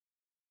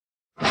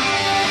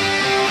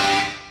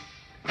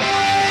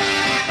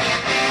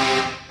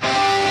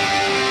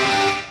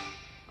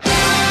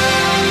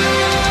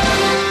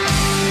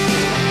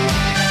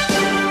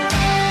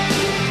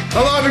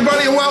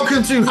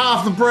to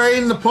Half the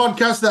Brain, the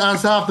podcast that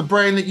has half the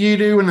brain that you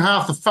do and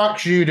half the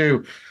facts you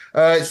do.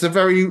 It's a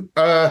very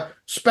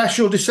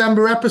special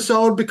December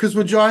episode because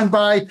we're joined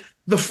by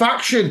the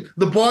faction,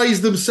 the boys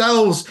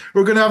themselves.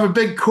 We're going to have a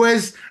big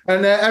quiz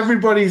and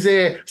everybody's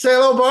here. Say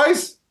hello,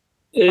 boys.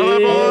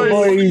 Hello,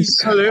 boys.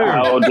 Hello.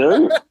 How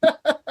do?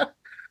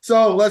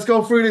 So let's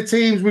go through the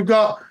teams. We've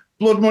got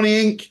Blood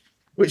Money Inc.,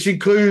 which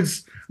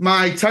includes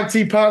my tag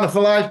team partner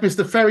for life,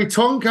 Mr. Ferry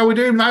Tunk. How we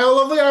doing, Niall?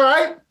 Lovely, all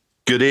right?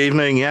 Good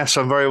evening. Yes,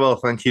 I'm very well,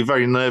 thank you.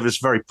 Very nervous,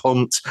 very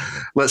pumped.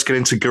 Let's get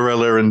into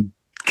Gorilla and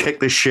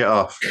kick this shit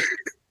off.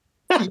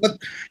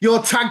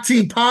 Your tag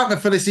team partner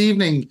for this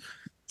evening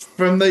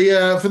from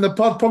the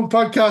Pod Punk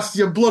podcast,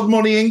 your Blood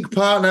Money Inc.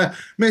 partner,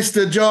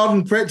 Mr.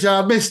 Jordan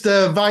Pritchard,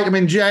 Mr.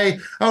 Vitamin J.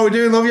 How we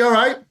doing, love? You all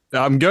right?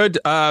 I'm good.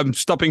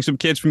 Stopping some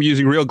kids from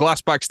using real glass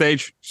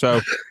backstage,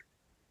 so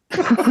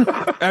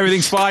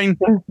everything's fine.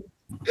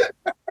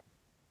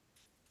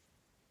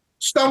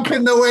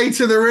 Stomping their way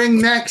to the ring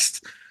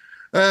next,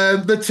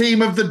 the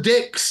team of the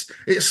Dicks.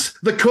 It's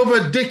the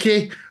covered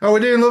Dickie. How we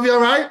doing, love? You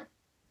all right?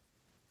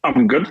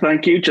 I'm good,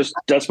 thank you. Just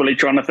desperately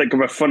trying to think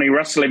of a funny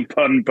wrestling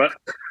pun, but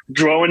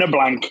drawing a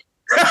blank.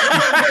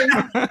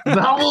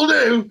 That will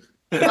do.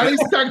 And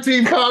his tag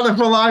team partner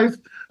for life,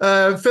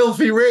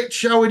 Filthy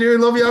Rich. How we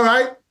doing, love? You all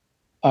right?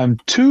 I'm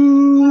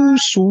too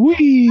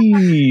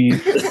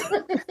sweet.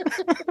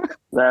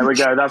 There we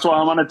go. That's why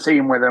I'm on a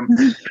team with him.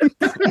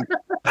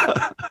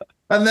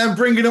 And then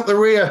bringing up the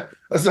rear,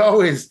 as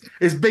always,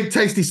 is Big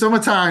Tasty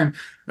Summertime.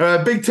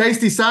 Big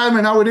Tasty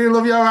Simon, how we doing,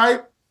 love? You all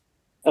right?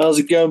 How's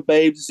it going,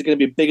 babes? This is going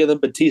to be bigger than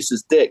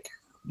Batista's dick.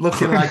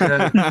 Looking like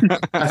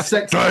a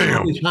sexy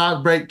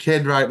heartbreak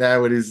kid right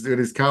there with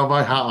his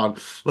cowboy hat on.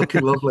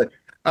 Looking lovely.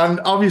 And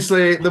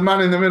obviously, the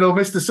man in the middle,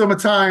 Mr.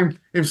 Summertime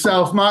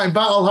himself, Martin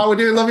Battle. How we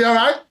doing, love? You all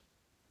right?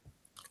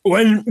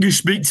 When you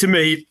speak to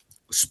me,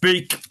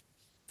 speak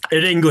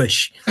in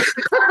English.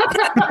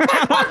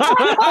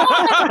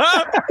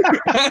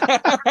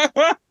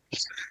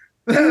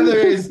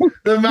 There is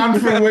the man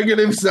from Wigan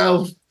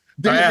himself,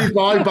 Disney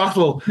Boy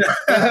Battle.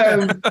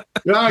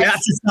 Right. I had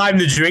to time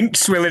the drink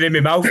swilling in my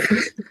mouth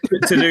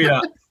to do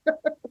that.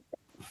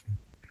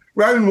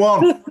 Round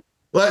one.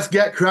 Let's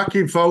get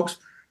cracking, folks.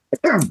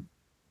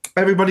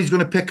 Everybody's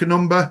going to pick a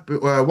number,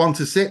 1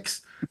 to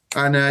 6,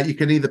 and you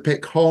can either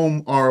pick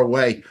home or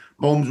away.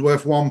 Home's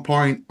worth 1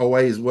 point,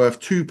 away is worth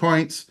 2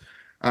 points.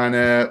 And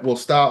we'll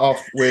start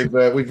off with,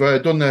 we've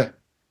done the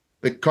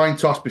coin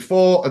toss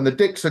before, and the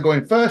Dicks are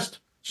going first.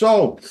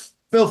 So,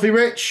 Filthy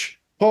Rich,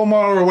 home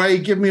or away,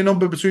 give me a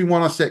number between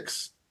 1 or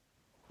 6.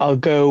 I'll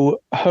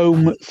go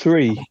home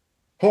 3.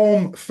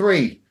 Home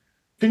 3.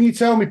 Can you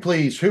tell me,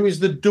 please, who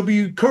is the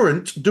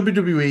current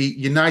WWE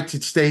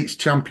United States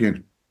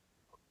champion?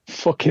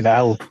 Fucking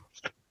hell.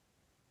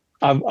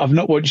 I've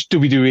not watched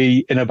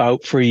WWE in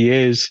about 3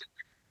 years,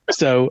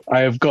 so I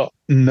have got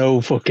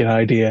no fucking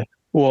idea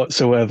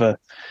whatsoever.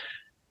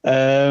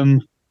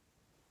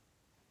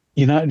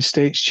 United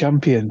States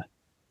champion.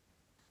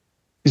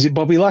 Is it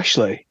Bobby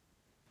Lashley?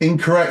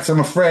 Incorrect, I'm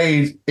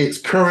afraid. It's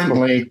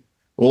currently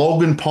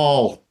Logan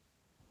Paul.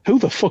 Who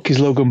the fuck is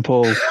Logan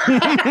Paul? You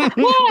need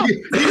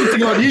to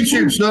go on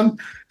YouTube, son.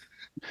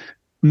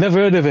 Never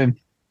heard of him.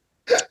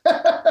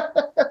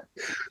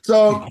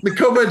 So, the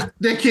cupboard,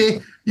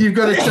 Dickie, you've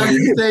got a chance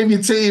to save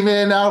your team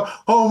here now.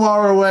 Home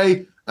or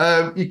away.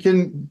 You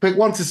can pick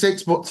 1 to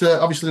 6, but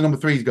obviously number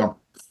 3 is gone.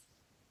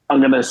 I'm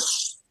going to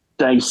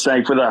stay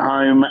safe with at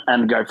home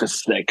and go for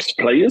 6,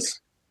 please.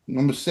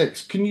 Number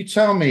 6. Can you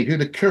tell me who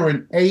the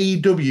current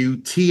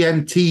AEW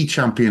TNT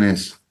champion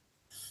is?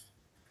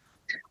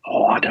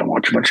 Oh, I don't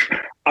watch much.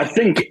 I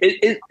think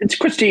it's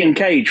Christian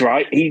Cage,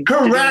 right?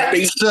 Correct,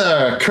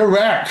 sir.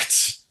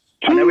 Correct.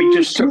 I know he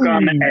just took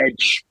on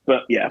Edge,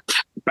 but yeah,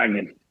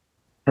 banging.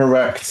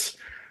 Correct.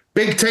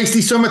 Big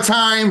Tasty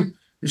Summertime.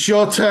 It's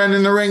your turn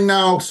in the ring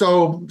now.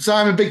 So,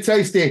 Simon, Big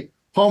Tasty,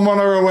 home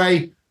or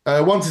away?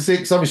 1 to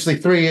 6, obviously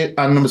 3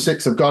 and number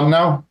 6 have gone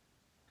now.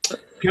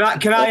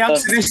 Can I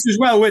answer this as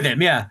well with him?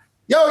 Yeah.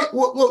 Yeah.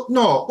 Well,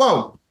 no.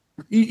 Well,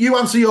 you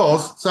answer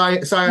yours. So I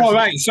answer. Oh,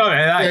 right.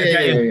 Sorry.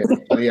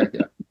 Yeah.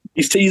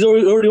 He's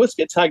already wants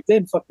to get tagged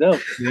in. Fuck no.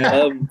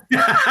 Yeah.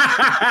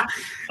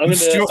 I'm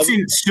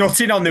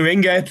strutting on the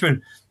ring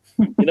apron.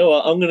 You know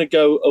what? I'm going to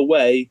go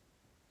away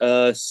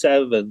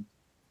 7.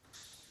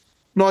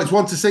 No, it's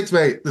 1 to 6,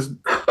 mate.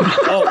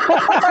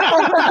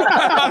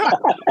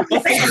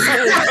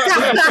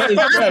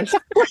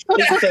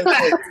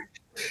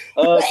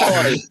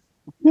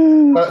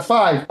 Oh.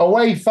 5.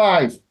 Away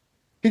 5.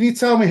 Can you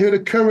tell me who the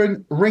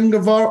current Ring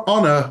of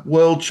Honor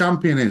World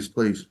Champion is,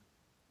 please?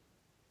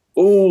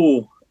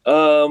 Oh,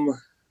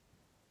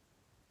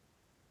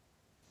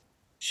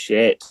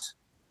 shit.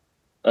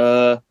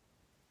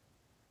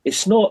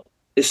 It's not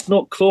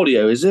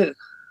Claudio, is it?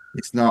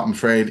 It's not, I'm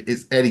afraid.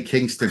 It's Eddie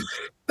Kingston.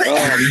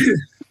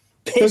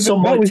 Piss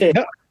on my tip.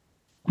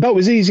 That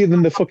was easier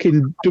than the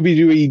fucking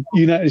WWE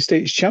United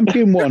States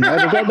champion one.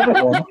 I'd have got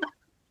that one.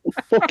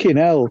 Fucking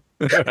hell.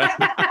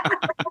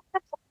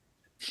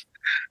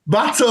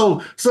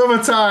 Battle,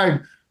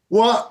 Summertime.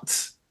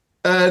 What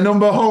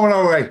Number home and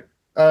away.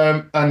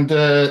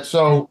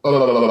 So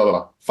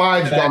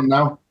five's gone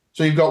now.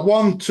 So you've got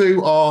 1,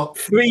 2, or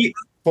 3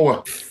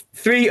 4.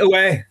 3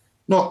 away.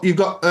 No, you've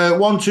got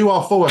 1, 2,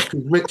 or 4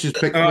 because Rich has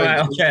picked. All right,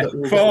 okay.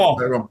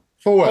 4.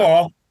 4.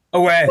 4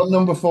 away. Got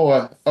number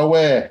 4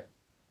 away.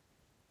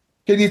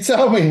 Can you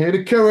tell me who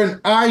the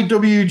current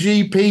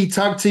IWGP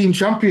Tag Team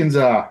Champions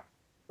are?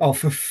 Oh,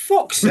 for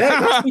fuck's sake!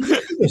 That's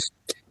ridiculous.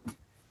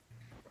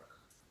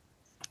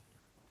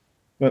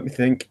 Let me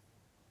think.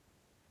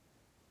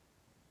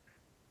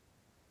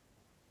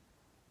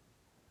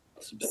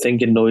 Some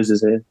thinking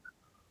noises here.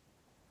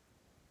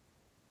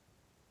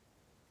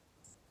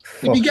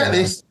 If you get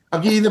this,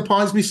 I'll give you the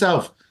points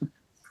myself.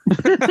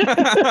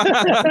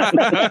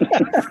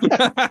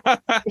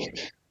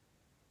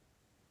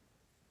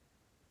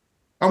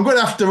 I'm going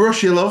to have to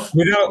rush you, love.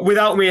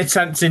 Without me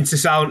attempting to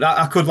sound,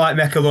 I could like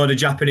make a load of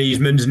Japanese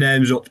men's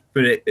names up,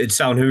 but it'd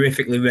sound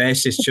horrifically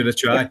racist. Should I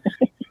try?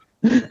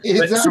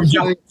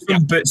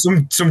 But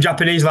some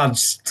Japanese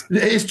lads.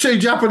 It's 2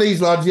 Japanese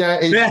lads, yeah.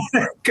 Yeah,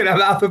 can I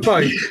have half a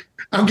point?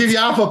 I'll give you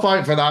half a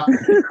point for that.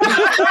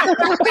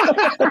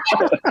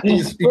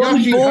 It's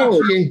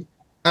Yoshihashi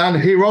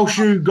and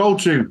Hiroshi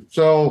Goto.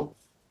 So,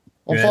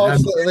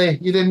 unfortunately,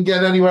 you didn't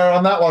get anywhere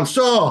on that one.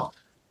 So,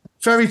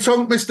 Ferry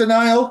Tunk, Mr.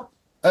 Niall,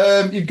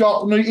 you've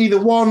got either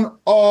 1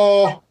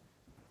 or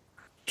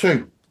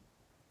 2.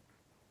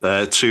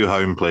 2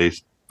 home,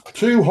 please.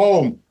 2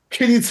 home.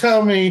 Can you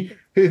tell me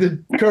who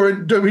the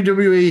current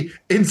WWE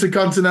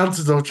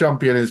Intercontinental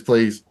Champion is,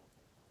 please?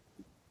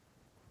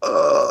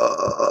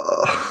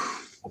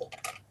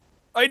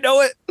 I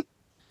know it.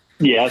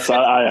 Yes,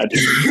 I do.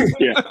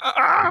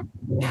 Yeah.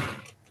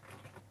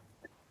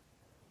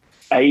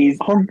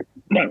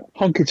 No.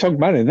 Honky Tonk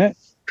Man, isn't it?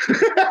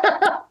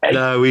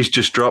 No, he's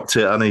just dropped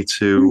it. I need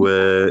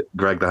to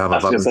Greg the Hammer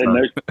I was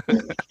going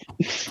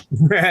to say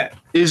no.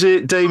 Is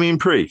it Damien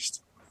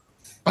Priest?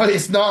 Oh,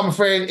 it's not, I'm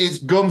afraid. It's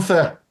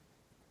Gunther.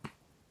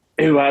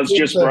 Who has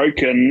just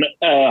broken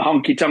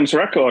Honky Tonk's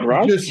record,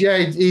 right?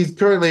 He's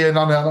currently on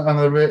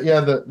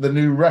the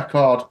new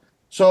record.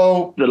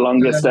 So The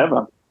longest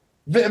ever.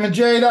 Vitamin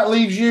J, that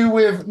leaves you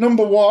with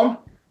number 1.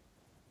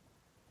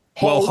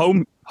 Well,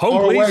 home,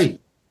 or please. away.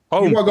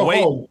 Home. You wanna go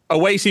Away. home?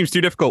 Away seems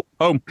too difficult.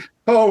 Home.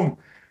 Home.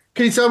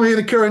 Can you tell me who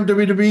the current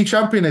WWE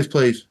champion is,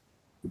 please?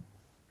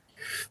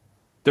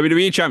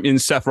 WWE champion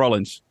Seth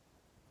Rollins.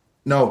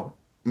 No,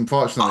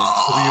 unfortunately.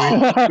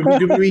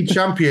 WWE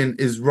champion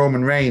is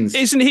Roman Reigns.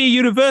 Isn't he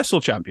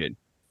Universal champion?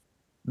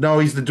 No,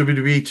 he's the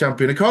WWE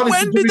champion.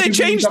 When did they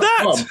change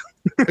that?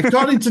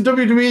 According to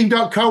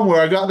WWE.com,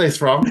 where I got this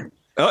from.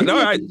 Oh,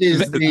 no,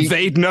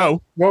 they'd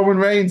know. Roman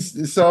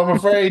Reigns, so I'm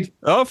afraid.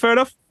 Oh, fair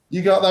enough.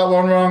 You got that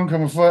one wrong,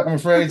 I'm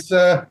afraid,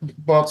 sir.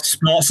 But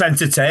Sports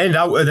entertained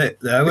out with it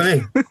there,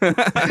 wasn't he?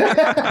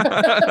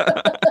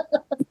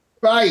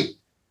 right.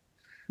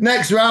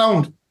 Next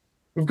round,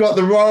 we've got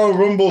the Royal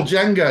Rumble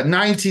Jenga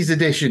 90s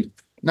edition.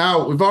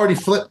 Now, we've already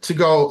flipped to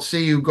go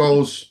see who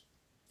goes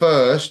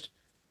first.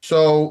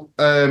 So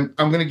I'm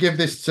going to give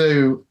this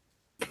to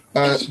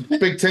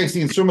Big Tasty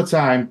in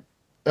Summertime.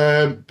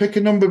 Pick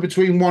a number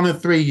between 1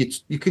 and 3.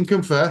 You can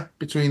confer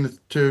between the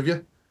two of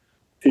you.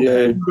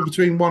 Yeah. Number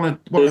between 1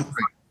 and 3.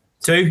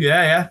 2,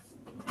 yeah.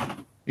 You're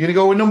going to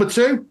go with number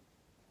 2?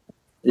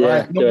 Yeah.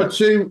 Right, number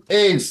 2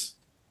 is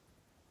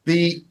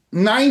the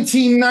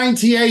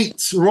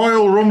 1998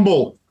 Royal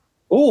Rumble.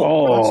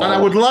 Oh, And I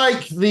would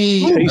like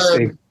Tasty.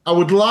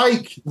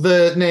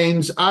 the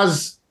names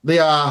as they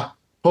are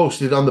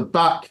posted on the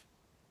back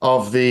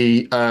of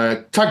the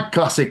Tag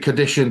Classic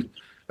edition,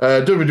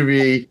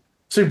 WWE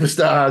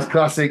Superstars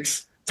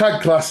Classics,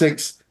 Tag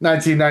Classics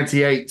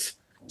 1998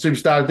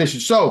 Superstar Edition.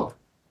 So,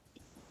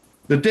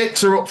 the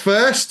Dicks are up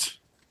first.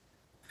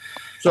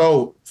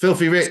 So,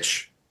 Filthy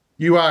Rich,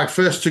 you are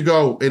first to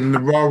go in the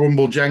Royal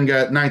Rumble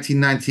Jenga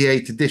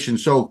 1998 edition.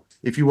 So,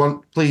 if you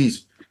want,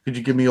 please, could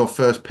you give me your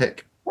first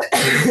pick?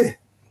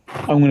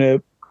 I'm going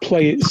to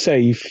play it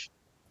safe,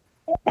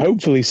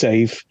 hopefully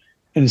safe,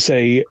 and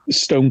say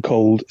Stone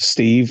Cold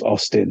Steve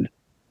Austin.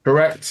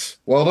 Correct.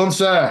 Well done,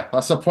 sir.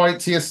 That's a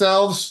point to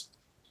yourselves.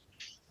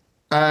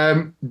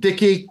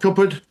 Dickie,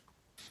 Cupboard.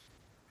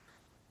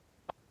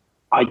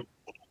 I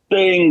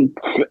think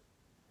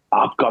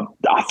I've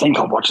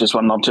watched this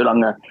one not too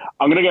long ago.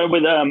 I'm going to go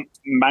with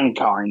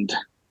Mankind.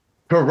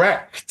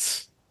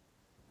 Correct.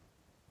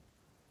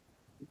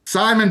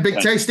 Simon, Big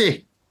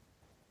Tasty.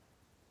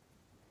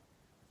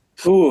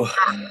 Ooh.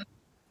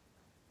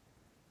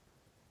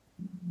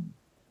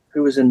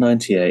 Who was in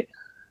 98?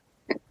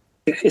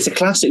 It's a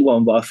classic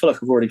one, but I feel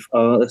like I've already...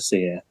 Oh, let's see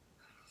here.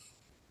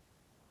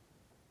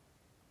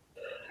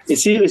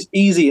 It's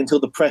easy until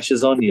the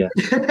pressure's on you.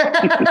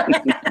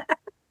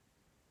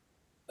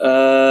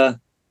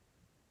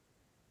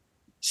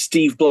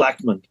 Steve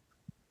Blackman.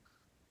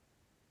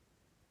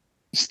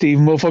 Steve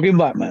motherfucking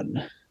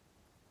Blackman.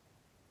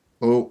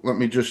 Oh, let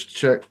me just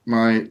check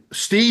my...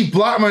 Steve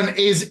Blackman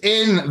is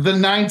in the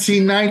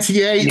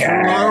 1998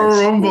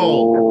 Royal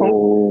Rumble.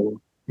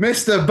 Oh.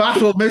 Mr.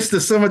 Battle, Mr.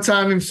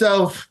 Summertime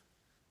himself.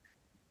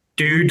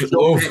 Dude, Who's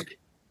your love. pick?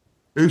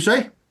 Who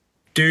say?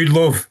 Dude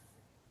Love.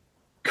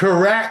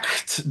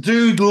 Correct.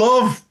 Dude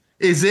Love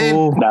is in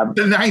Oh.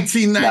 the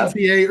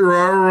 1998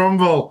 Royal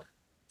Rumble.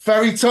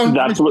 Fairy Tongue,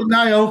 That's Mr. what-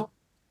 Niall.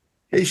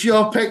 It's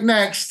your pick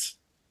next.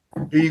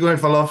 Who are you going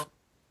for, love?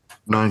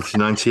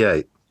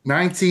 1998.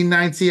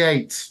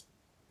 1998.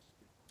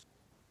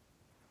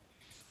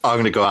 I'm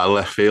going to go out of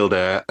left field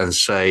here and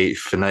say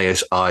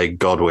Phineas I.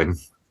 Godwin.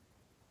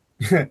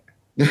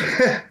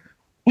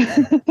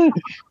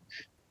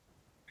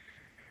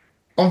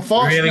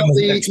 Unfortunately,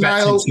 wasn't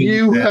expecting Niall, to,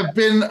 you have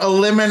been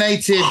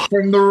eliminated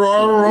from the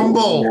Royal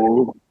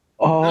Rumble.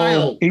 Oh,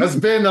 Niall has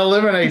been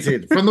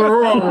eliminated from the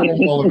Royal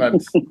Rumble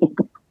event.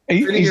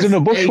 he's done a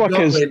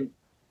bushwhackers. Godwin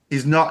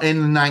is not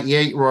in the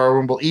 98 Royal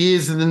Rumble. He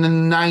is in the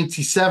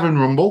 97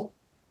 Rumble.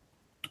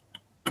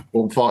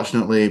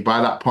 Unfortunately,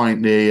 by that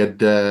point, they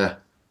had,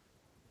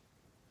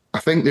 I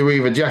think they were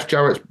either Jeff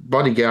Jarrett's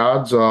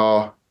bodyguards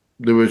or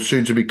they were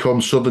soon to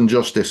become Southern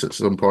Justice at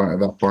some point at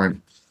that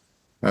point,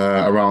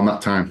 around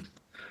that time.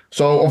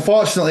 So,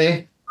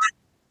 unfortunately,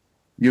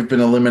 you've been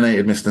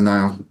eliminated, Mr.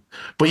 Niall.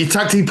 But your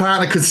tag team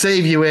partner could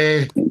save you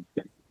here.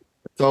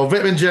 So,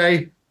 Vitamin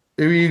J,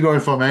 who are you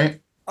going for, mate?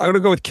 I'm going to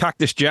go with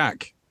Cactus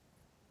Jack.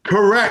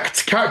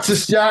 Correct.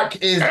 Cactus Jack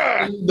is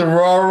in the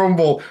Royal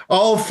Rumble.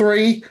 All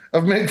three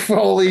of Mick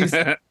Foley's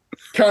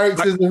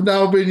characters have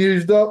now been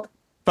used up.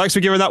 Thanks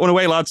for giving that one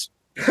away, lads.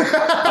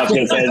 I was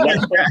going to say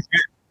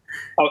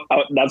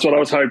that's what I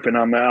was hoping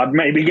on there. I'd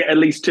maybe get at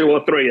least 2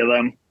 or 3 of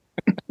them.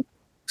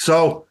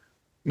 So,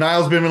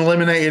 Niall's been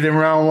eliminated in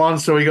round 1,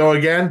 so we go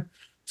again.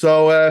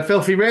 So,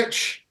 Filthy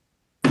Rich,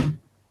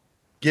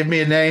 give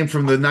me a name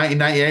from the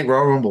 1998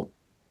 Royal Rumble.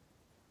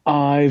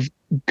 I've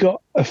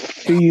got a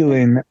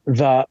feeling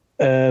that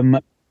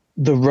the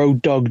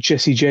Road Dogg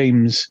Jesse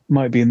James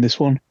might be in this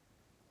one.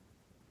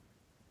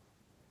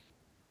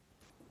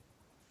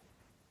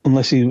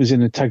 Unless he was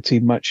in a tag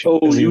team match. Oh,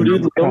 as he you was in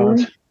did the card.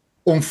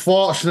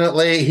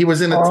 Unfortunately, he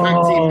was in a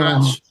tag team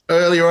match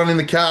earlier on in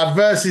the card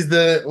versus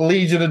the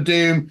Legion of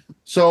Doom.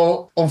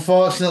 So,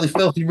 unfortunately,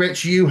 Filthy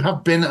Rich, you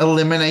have been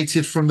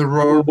eliminated from the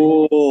Royal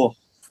Rumble. Oh,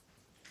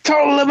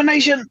 Total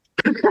elimination.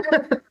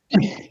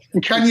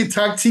 Can your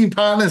tag team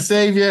partner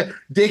save you?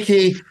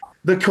 Dickie,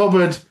 the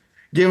cupboard,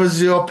 give us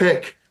your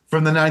pick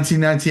from the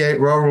 1998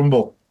 Royal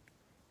Rumble.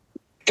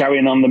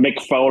 Carrying on the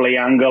Mick Foley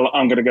angle,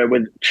 I'm going to go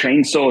with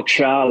Chainsaw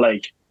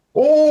Charlie.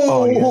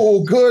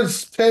 Oh, good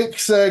pick,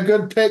 sir.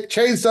 Good pick.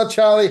 Chainsaw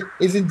Charlie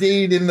is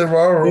indeed in the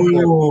Royal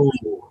Rumble.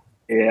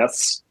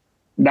 Yes.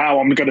 Now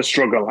I'm going to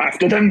struggle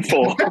after them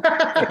 4.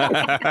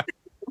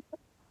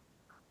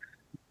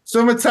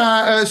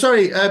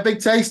 Summertime. Big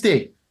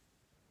Tasty.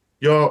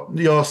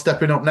 You're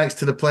stepping up next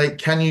to the plate.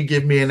 Can you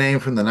give me a name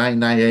from the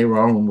 1998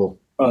 Royal Rumble?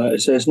 all right.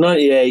 So it's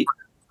 98.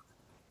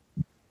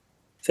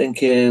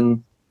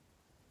 Thinking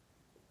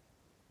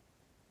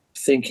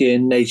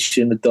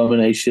Nation of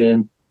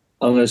Domination.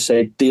 I'm going to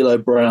say D'Lo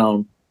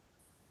Brown.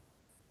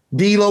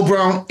 D'Lo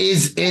Brown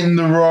is in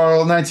the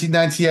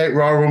 1998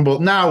 Royal Rumble.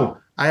 Now,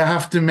 I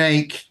have to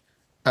make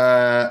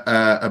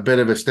a bit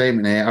of a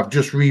statement here. I've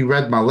just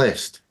reread my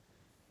list.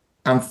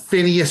 And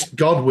Phineas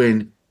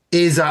Godwin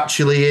is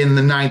actually in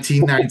the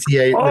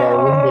 1998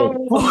 Royal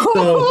Rumble.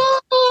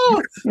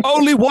 So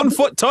Only 1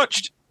 foot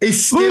touched.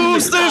 he's skinned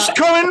Who's the this cat.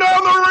 coming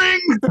down the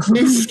ring?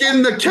 He's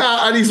skinned the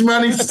cat and he's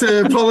managed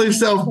to pull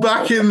himself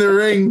back in the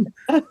ring.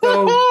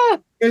 So,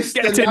 Mr.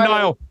 Get in,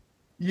 Niall.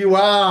 You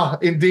are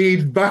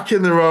indeed back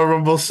in the Royal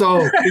Rumble. So,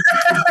 this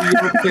is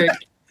your pick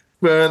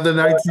for the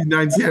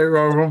 1998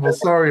 Royal Rumble.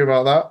 Sorry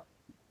about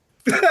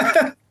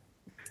that.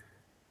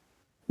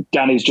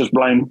 Danny's just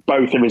blamed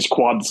both of his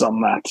quads on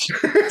that.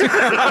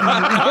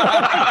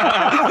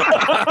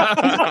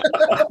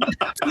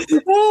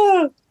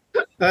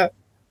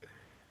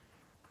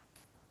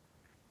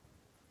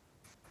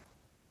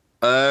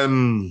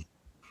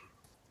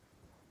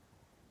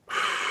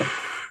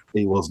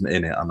 He wasn't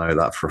in it. I know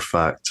that for a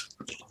fact.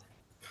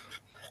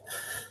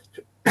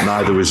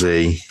 Neither was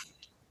he.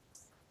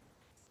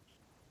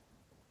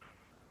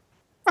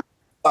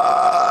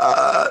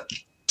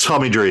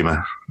 Tommy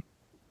Dreamer.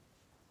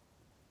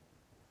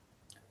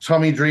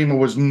 Tommy Dreamer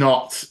was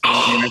not in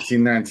the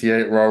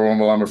 1998 Royal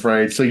Rumble, I'm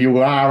afraid. So you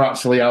are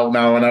actually out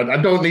now, and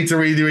I don't need to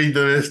read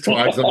this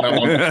twice on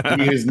that one.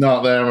 He is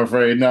not there, I'm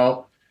afraid.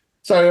 No.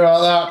 Sorry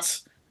about that.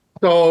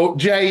 So,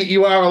 Jay,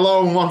 you are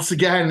alone once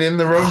again in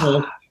the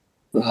Rumble.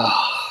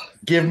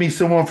 Give me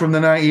someone from the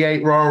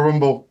 98 Royal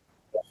Rumble.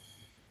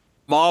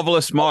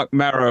 Marvelous Mark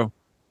Merrow.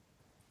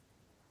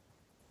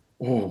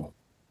 Oh.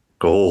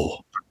 Oh.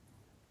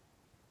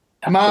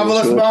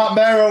 Marvelous Mark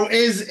Merrow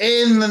is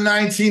in the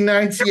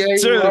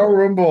 1998 Royal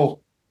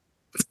Rumble.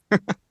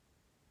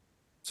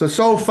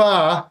 So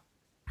far,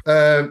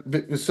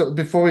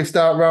 before we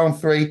start round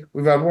 3,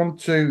 we've had 1,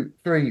 2,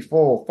 3,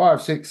 4,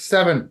 5, 6,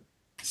 7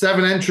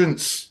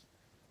 entrants.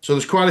 So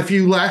there's quite a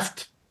few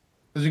left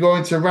as we go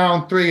into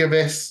round 3 of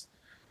this.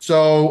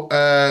 So,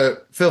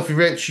 Filthy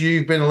Rich,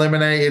 you've been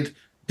eliminated.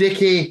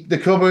 Dickie, the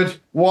cupboard,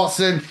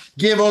 Watson,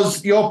 give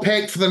us your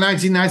pick for the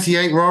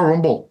 1998 Royal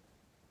Rumble.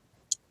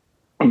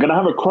 I'm going to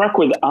have a crack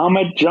with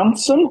Ahmed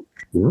Johnson.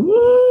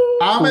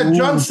 Ahmed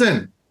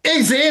Johnson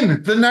is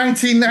in the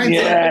 1998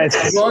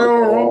 Yes. Royal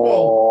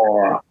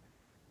Rumble.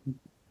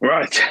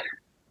 Right.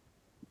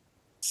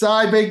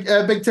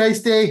 Big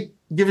Tasty,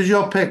 give us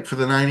your pick for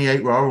the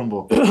 98 Royal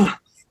Rumble. I'm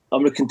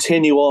going to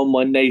continue on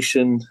my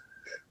nation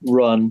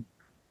run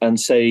and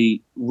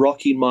say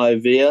Rocky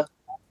Maivia.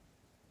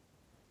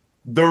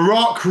 The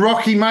Rock,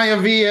 Rocky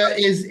Maivia,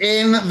 is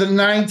in the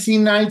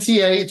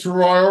 1998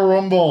 Royal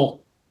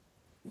Rumble.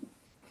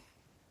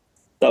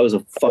 That was a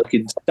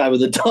fucking stab in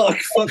the dark.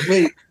 Fuck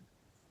me.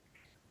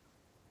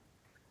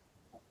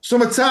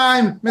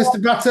 Summertime,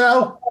 Mr.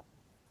 Battel.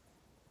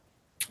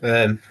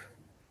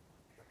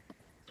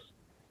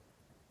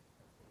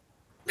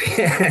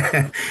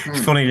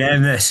 Funny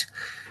name, this.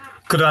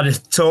 Could have had a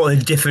totally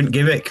different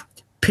gimmick.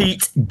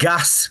 Pete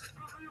Gas.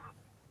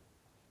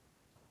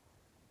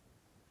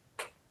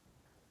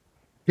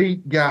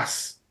 Pete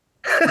Gas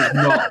is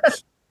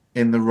not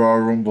in the Royal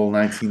Rumble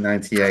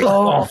 1998.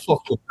 Oh,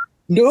 fucking.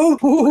 No,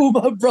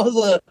 my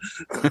brother.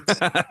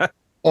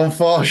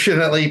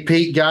 Unfortunately,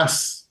 Pete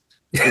Gas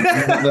is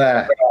not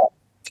there.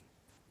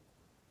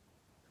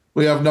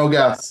 We have no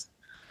gas.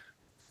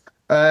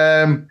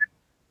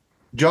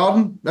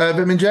 Jordan,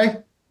 Vitamin J?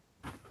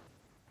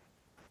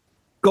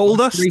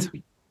 Goldust.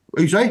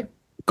 What you say?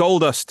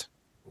 Goldust.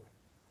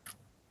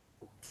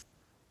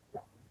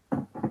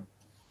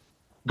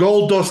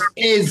 Goldust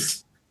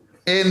is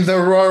in the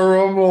Royal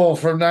Rumble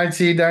from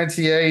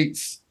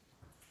 1998.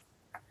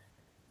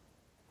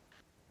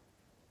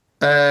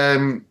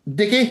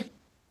 Dickie,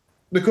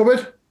 the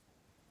cupboard.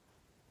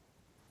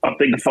 I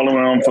think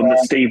following on from the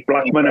Steve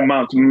Blackman and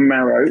Mark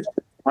Marrow,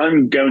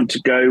 I'm going to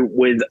go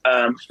with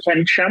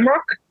Ken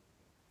Shamrock,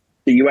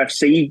 the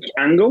UFC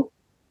angle.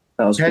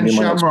 That was Ken gonna be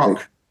my next Shamrock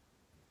pick.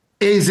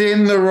 is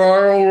in the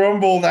Royal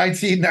Rumble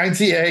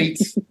 1998.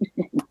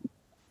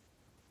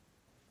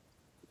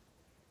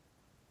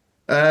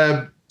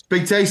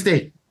 Big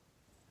Tasty.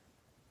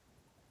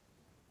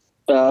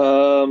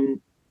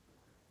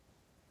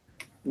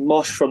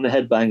 Mosh from the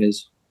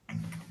Headbangers.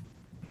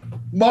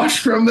 Mosh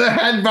from the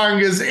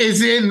Headbangers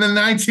is in the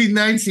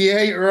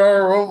 1998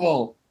 Royal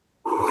Rumble.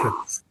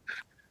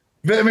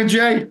 Vitamin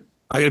J.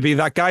 I'm going to be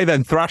that guy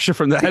then, Thrasher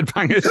from the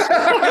Headbangers.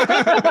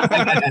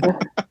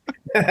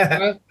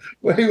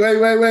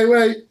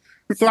 Wait.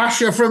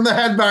 Thrasher from the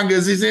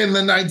Headbangers is in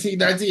the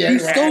 1998. He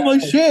stole my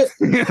shit.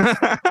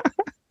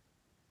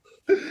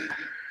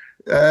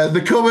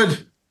 The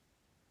cupboard.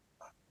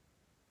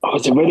 Oh,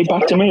 is it really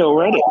back to me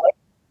already?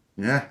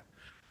 Yeah.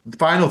 The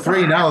final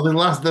three now.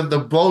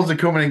 The balls are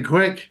coming in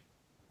quick.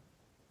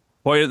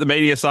 Point at the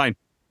Mania sign.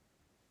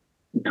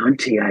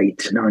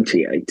 98.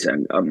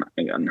 Hang on.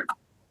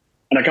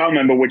 And I can't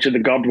remember which of the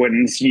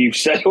Godwins you've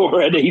said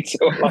already.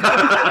 So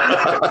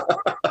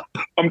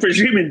I'm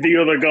presuming the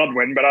other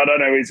Godwin, but I don't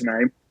know his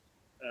name.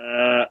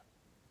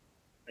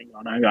 Hang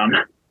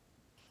on.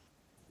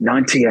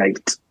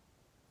 98.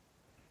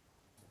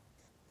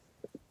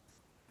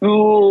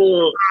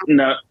 Oh,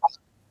 no.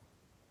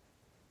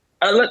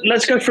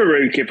 Let's go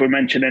Farouk if we're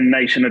mentioning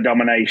Nation of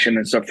Domination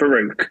and stuff.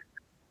 Farouk.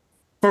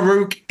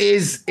 Farouk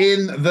is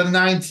in the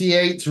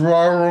 98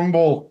 Royal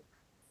Rumble.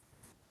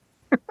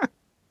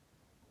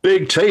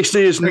 Big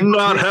Tasty is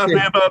not happy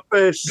about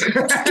this.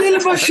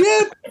 Stealing my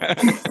shit.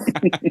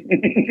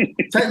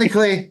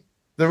 Technically,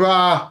 there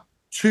are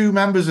two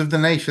members of the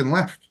nation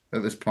left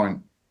at this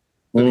point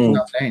that is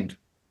not named.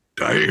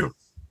 Damn.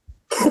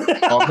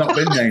 Or have not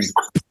been named.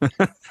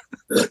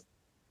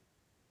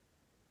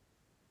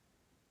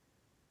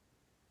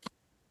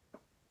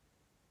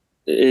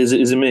 Is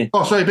it me?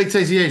 Oh, sorry, Big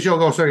Tasty. Yeah, sure.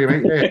 Go. Sorry,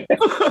 mate. Yeah.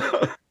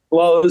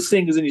 Well, I was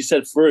thinking, as you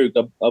said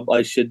Farouk,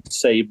 I should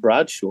say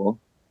Bradshaw.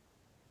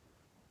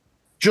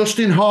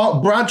 Justin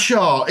Hart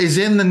Bradshaw is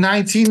in the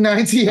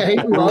 1998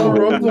 Royal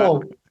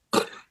Rumble.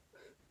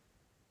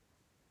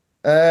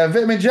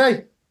 Vitamin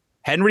J.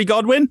 Henry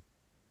Godwin.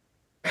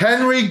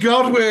 Henry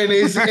Godwin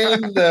is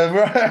in the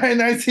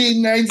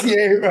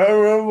 1998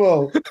 Royal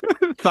Rumble.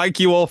 Thank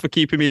you all for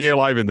keeping me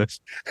alive in this.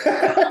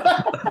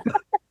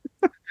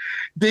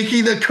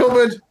 Dickie, the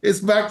cupboard is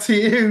back to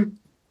you.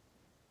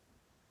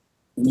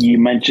 You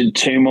mentioned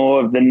two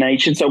more of the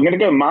nation, so I'm going to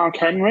go Mark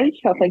Henry.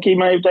 I think he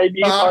may have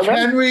debuted Mark by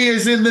then. Henry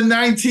is in the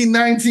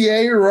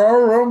 1998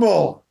 Royal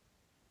Rumble.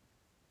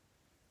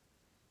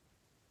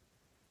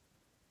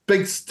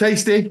 Big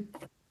Tasty.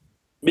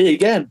 Me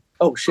again.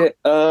 Oh shit.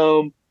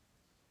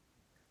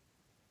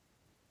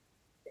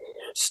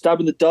 Stab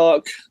in the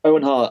dark.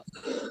 Owen Hart.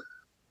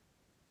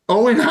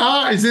 Owen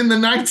Hart is in the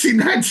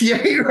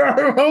 1998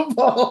 Royal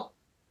Rumble.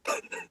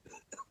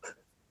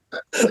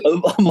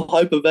 I'm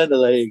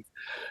hyperventilating.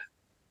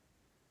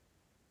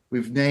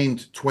 We've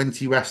named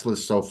 20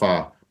 wrestlers so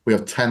far. We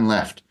have 10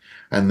 left,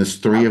 and there's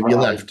 3 of you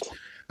left.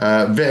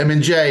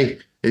 Vitamin J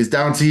is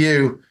down to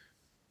you.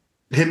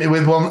 Hit me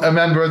with a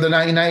member of the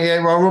 1998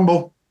 Royal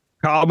Rumble.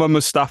 Karma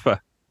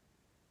Mustafa.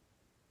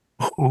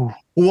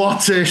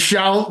 What a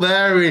shout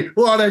there.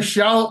 What a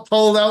shout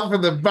pulled out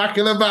from the back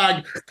of the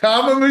bag.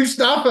 Karma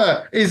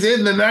Mustafa is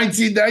in the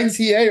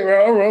 1998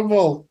 Royal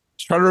Rumble.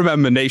 Trying to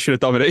remember Nation of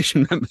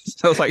Domination members.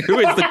 I was like,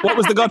 what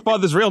was the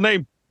Godfather's real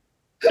name?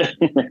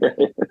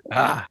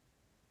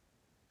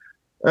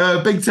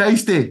 Big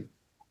Tasty.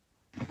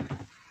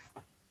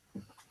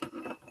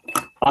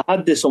 I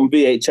had this on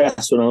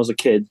VHS when I was a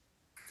kid.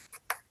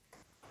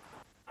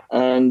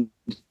 And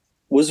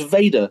was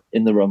Vader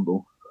in the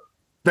Rumble?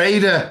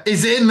 Vader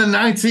is in the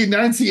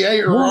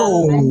 1998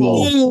 Royal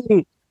Rumble.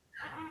 I'm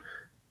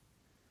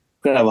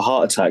going to have a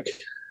heart attack.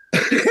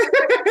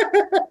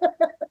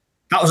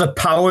 That was a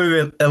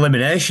power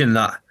elimination,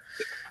 that.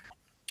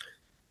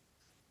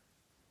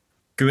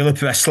 Gorilla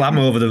Press slam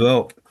over the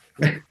rope.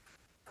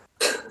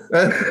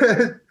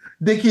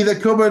 Dickie, the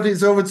cupboard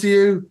is over to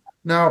you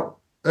now.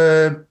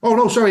 Oh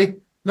no, sorry,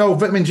 no,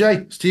 Vitamin J.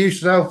 It's to you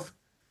yourself.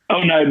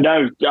 Oh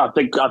no! I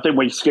think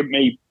we skipped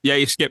me. Yeah,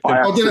 you skipped him.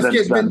 Oh, did I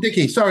skip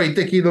Dickie? Sorry,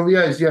 Dickie.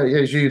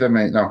 It's you then,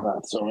 mate. No,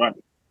 that's all right.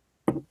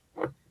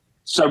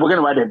 So we're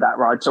going to edit that,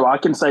 right? So I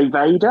can say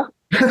Vader.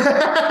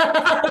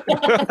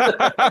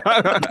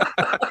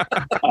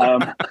 All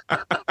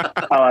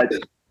right.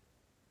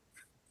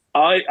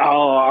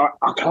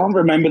 I can't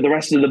remember the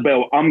rest of the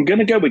bill. I'm going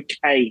to go with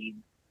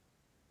Kane.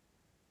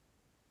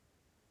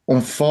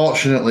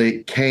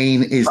 Unfortunately,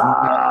 Kane is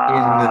not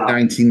in the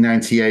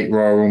 1998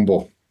 Royal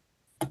Rumble.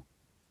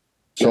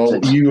 So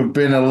you have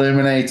been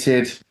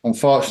eliminated.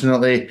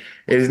 Unfortunately,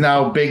 it is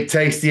now Big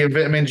Tasty and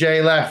Vitamin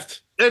J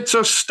left. It's a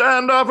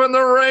standoff in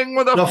the ring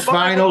with the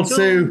final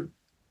two.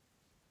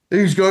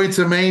 Who's going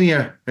to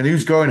Mania and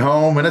who's going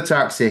home in a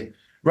taxi?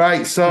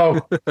 Right,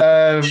 so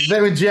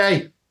Vitamin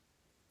J.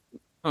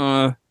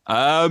 Al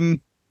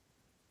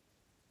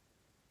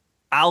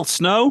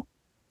Snow.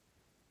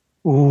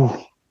 Ooh.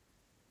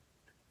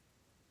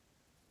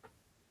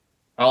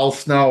 Al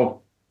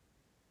Snow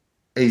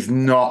is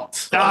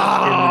not in the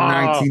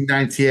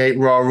 1998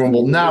 Royal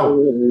Rumble. Now,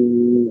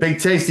 Big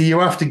Tasty, you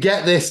have to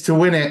get this to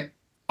win it.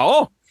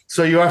 Oh.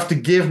 So you have to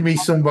give me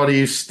somebody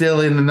who's still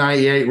in the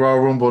 98 Royal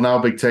Rumble now,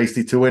 Big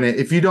Tasty, to win it.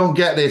 If you don't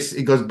get this,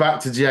 it goes back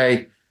to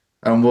Jay,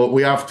 and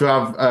we have to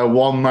have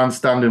one man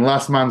standing,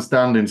 last man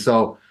standing.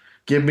 So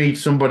give me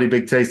somebody,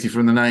 Big Tasty,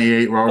 from the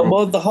 98 Royal Rumble.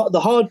 Well, the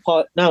hard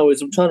part now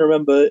is I'm trying to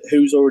remember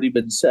who's already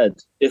been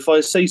said. If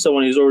I say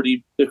someone who's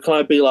already, can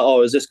I be like,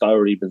 oh, has this guy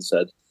already been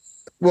said?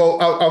 Well,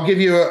 I'll give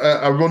you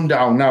a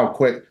rundown now,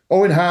 quick.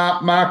 Owen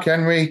Hart, Mark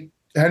Henry,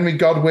 Henry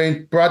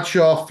Godwin,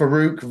 Bradshaw,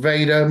 Farouk,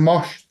 Vader,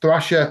 Mosh,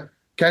 Thrasher,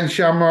 Ken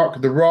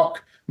Shamrock, The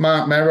Rock,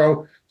 Mark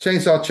Merrow,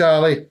 Chainsaw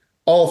Charlie,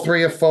 all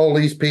three of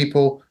Foley's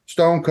people,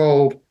 Stone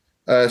Cold,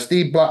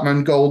 Steve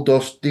Blackman,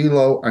 Goldust,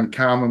 D'Lo, and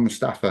Carmen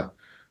Mustafa.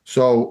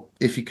 So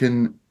if you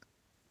can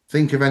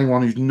think of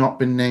anyone who's not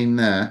been named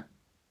there.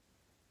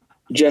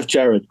 Jeff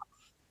Jarrett.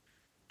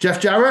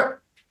 Jeff Jarrett?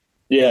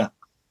 Yeah.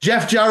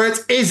 Jeff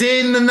Jarrett is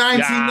in the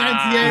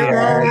 1998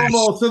 Royal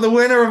Rumble. So the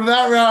winner of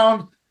that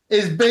round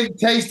is Big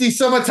Tasty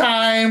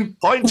Summertime.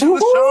 Point to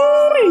the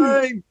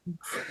side.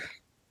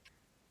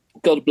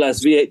 God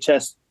bless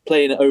VHS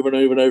playing it over and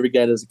over and over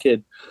again as a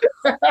kid.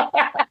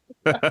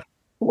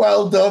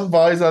 Well done,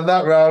 boys, on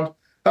that round.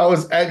 That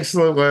was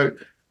excellent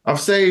work. I've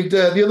saved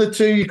the other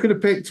two you could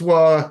have picked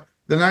were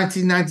the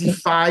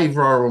 1995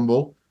 Royal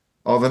Rumble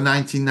or the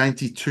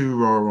 1992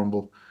 Royal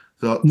Rumble.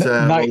 So,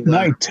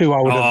 92,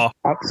 I would have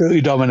absolutely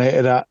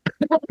dominated that.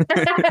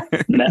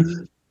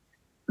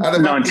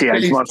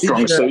 98 is my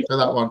strong suit for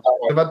that one.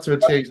 I've had to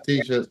change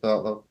t-shirts for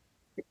that though.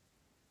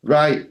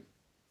 Right.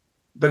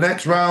 The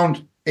next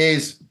round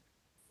is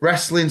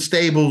Wrestling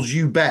Stables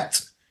You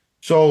Bet.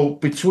 So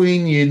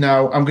between you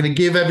now, I'm going to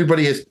give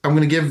everybody you're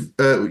going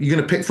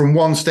to pick from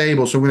one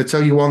stable. So I'm going to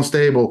tell you one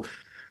stable.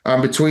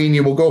 Between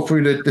you, we'll go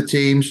through the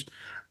teams,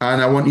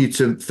 and I want you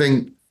to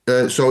think.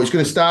 So it's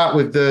going to start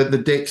with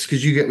the Dicks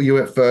because you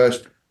at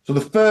first. So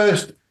the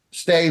first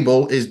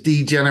stable is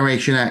D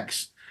Generation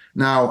X.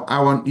 Now I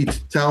want you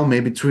to tell me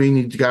between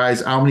you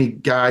guys how many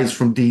guys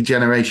from D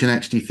Generation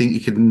X do you think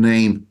you could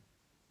name?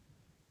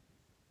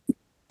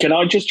 Can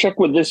I just check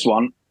with this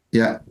one?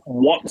 Yeah.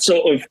 What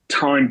sort of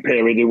time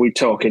period are we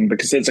talking?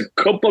 Because there's a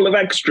couple of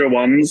extra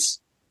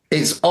ones.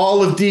 It's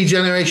all of D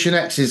Generation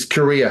X's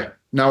career.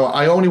 Now,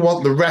 I only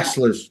want the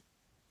wrestlers.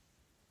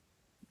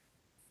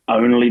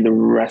 Only the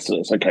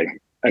wrestlers. Okay.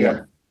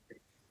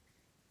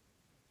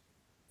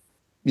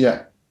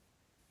 Yeah.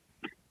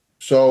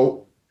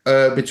 So,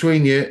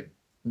 between you,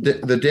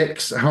 the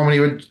Dicks, how many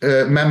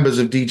members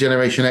of D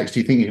Generation X do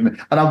you think you can?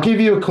 And I'll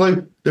give you a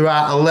clue. There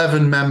are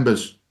 11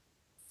 members.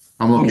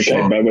 I'm looking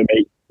for. Bear with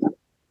me.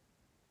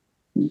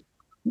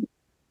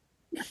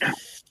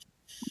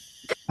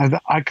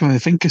 I can only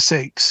think of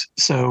 6,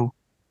 so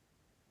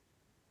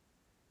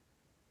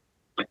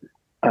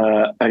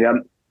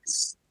again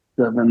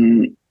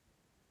 7.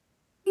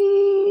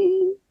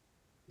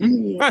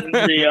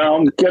 Yeah,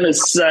 I'm gonna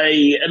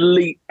say at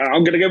least.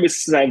 I'm gonna go with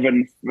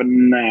 7 for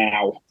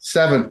now.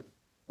 7.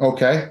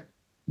 Okay.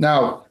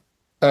 Now,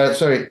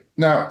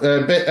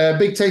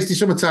 Big Tasty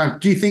Summertime.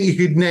 Do you think you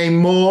could name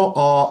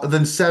more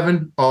than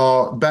 7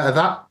 or better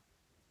that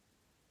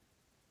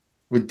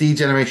with D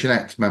Generation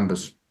X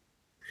members?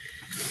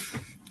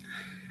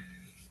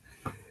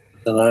 I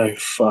don't know.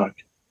 Fuck.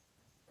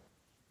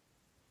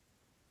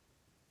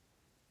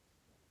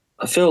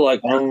 I feel like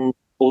I'm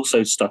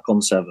also stuck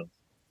on 7.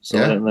 So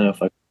Yeah. I don't know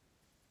if I.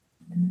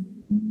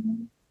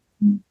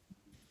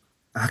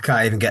 I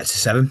can't even get to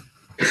 7.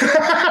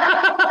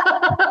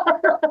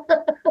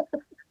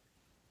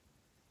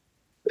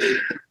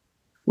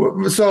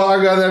 So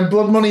I got then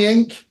Blood Money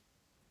Inc.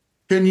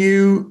 Can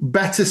you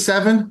bet a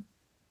 7?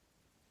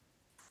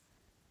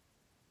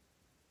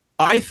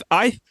 I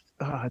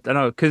don't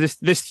know, because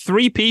there's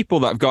 3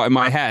 people that I've got in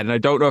my head, and I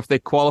don't know if they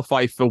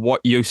qualify for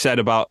what you said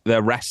about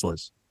their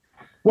wrestlers.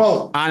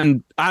 Well,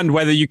 And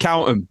whether you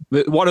count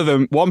them.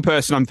 One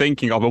person I'm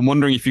thinking of, I'm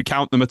wondering if you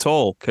count them at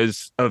all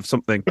because of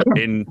something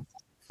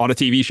on a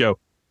TV show.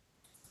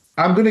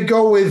 I'm going to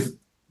go with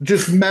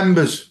just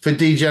members for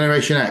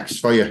D-Generation X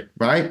for you,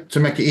 right? To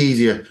make it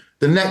easier.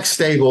 The next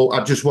stable,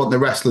 I just want the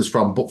wrestlers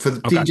from. But for the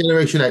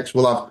D-Generation X,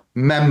 we'll have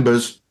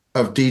members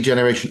of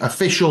D-Generation,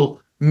 official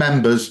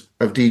members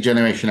of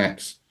D-Generation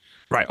X.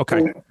 Right,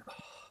 okay.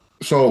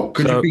 So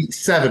could you beat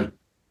 7?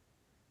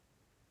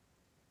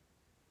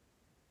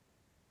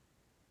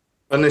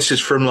 And this is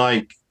from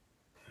like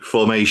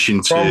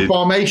formation to From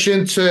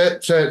formation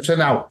to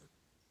now.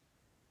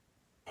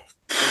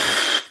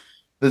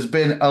 There's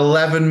been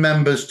 11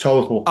 members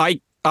total.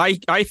 I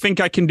think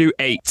I can do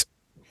 8.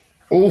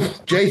 Oh,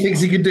 Jay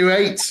thinks he can do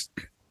 8.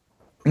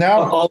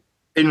 Now,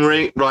 in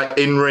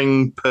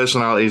ring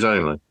personalities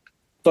only.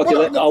 Fuck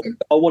it,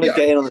 I want to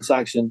get in on this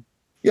action.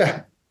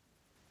 yeah.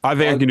 I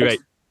think I can do 8.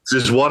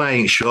 There's one I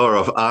ain't sure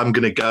of. I'm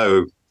gonna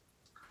go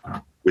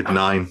with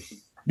 9.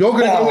 You're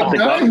going to go with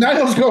 9.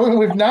 Niall's going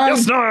with 9.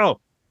 Yes,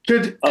 Niall!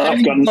 Could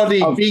I've got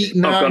anybody beat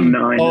 9? I've got 9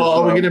 Or as are we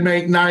well. going to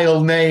make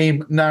Niall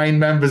name 9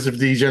 members of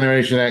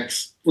D-Generation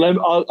X? I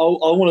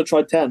want to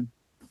try 10.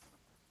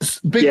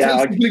 Big Yeah,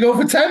 Tasty's going to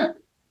go for 10?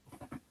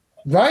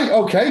 Right,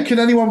 okay. Can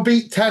anyone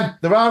beat 10?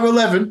 There are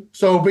 11,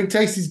 so Big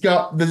Tasty's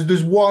got...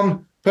 There's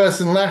one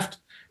person left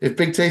if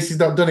Big Tasty's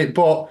not done it,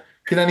 but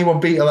can anyone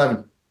beat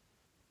 11?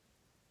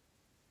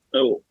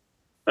 Oh.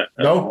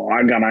 No?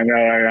 Hang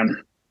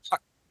on.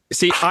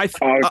 See,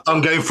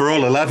 I'm going for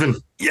all 11.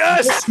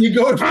 yes! You're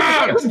going for it.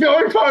 Niall's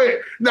going for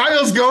it.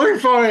 Niall's going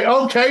for it.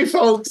 Okay,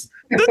 folks.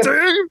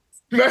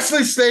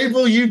 Wrestling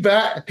Stable, you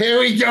bet. Here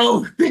we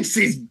go. This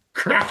is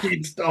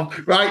cracking stuff.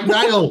 Right,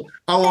 Niall,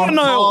 I want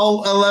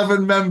all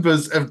 11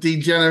 members of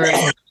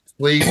D-Generation,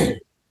 please.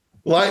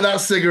 Light that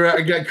cigarette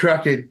and get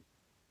cracking.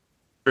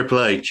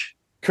 Triple H,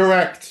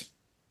 Correct.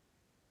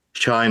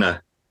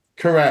 China,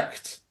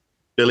 Correct.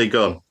 Billy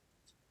Gunn,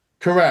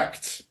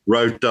 Correct.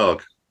 Road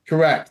Dogg.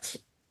 Correct.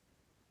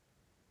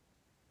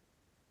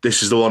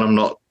 This is the one I'm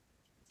not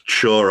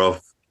sure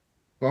of.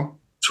 Go on.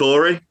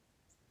 Tory,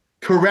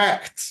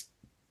 Correct.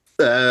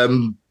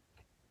 Sean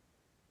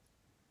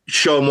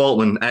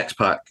Waltman,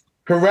 X-Pac.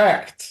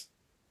 Correct.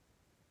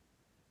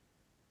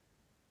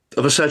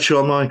 Have I said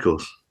Shawn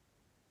Michaels?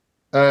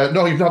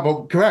 No, you've not,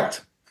 but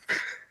correct.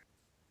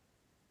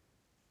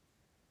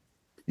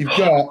 You've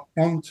got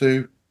 1,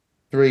 2,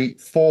 3,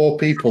 4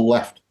 people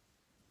left.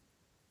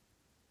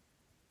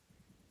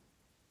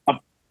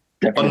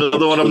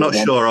 Another one I'm not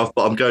sure of,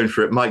 but I'm going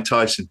for it. Mike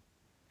Tyson.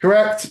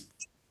 Correct.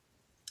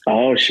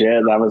 Oh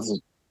shit, that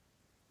was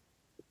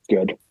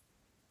good.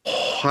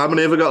 How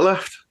many have I got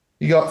left?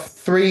 You got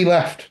 3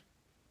 left.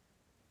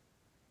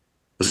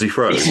 Was he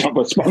froze? He's not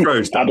responding.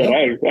 Froze. I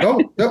don't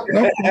know.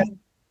 No.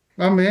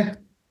 I'm here.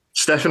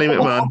 Stephanie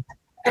McMahon.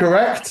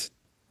 Correct.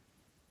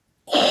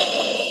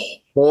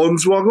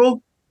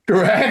 Hornswoggle.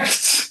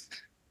 Correct.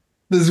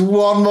 There's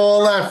one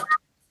more left.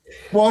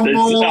 One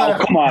more Oh,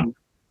 left. come on.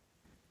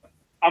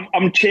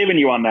 I'm cheering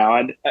you on now.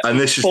 And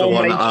this is the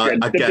one that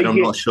again I'm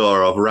not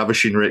sure of.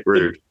 Ravishing Rick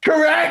Rude.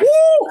 Correct.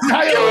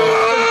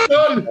 Niall,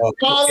 done.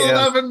 All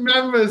 11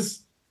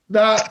 members.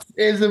 That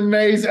is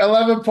amazing.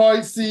 11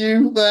 points to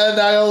you there,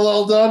 Niall.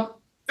 Well done.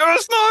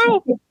 Yes,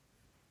 Niall!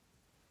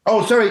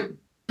 Oh, sorry.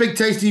 Big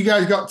Tasty, you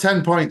guys got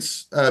 10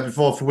 points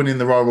before for winning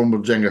the Royal Rumble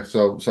Jenga.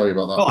 So sorry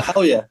about that. Oh,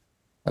 hell yeah.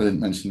 I didn't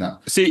mention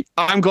that. See,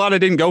 I'm glad I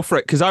didn't go for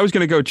it because I was going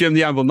to go Jim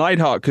the Anvil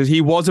Neidhart because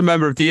he was a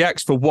member of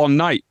DX for one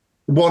night.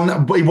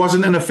 But he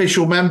wasn't an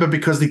official member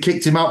because they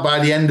kicked him out by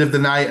the end of the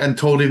night and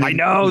told him. I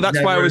know,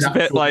 that's why I was a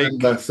bit like.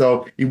 Member,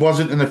 so he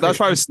wasn't an official. That's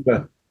why I was.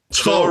 Member.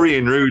 Tory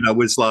and Rude, I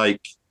was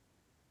like,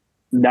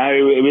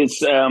 No, it was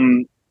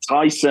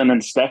Tyson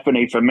and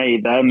Stephanie for me.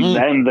 Them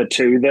the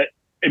two that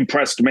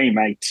impressed me,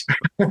 mate.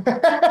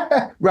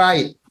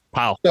 Right.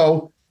 Pal.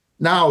 So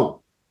now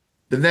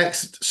the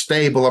next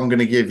stable I'm going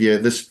to give you,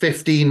 there's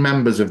 15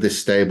 members of this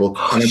stable.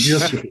 And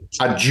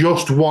I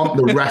just want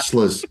the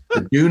wrestlers.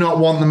 I do not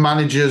want the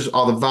managers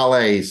or the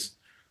valets.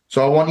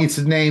 So I want you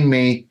to name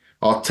me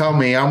or tell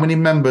me how many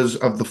members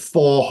of the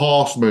 4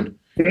 horsemen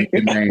you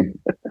can name.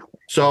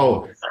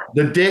 So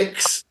the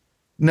Dicks,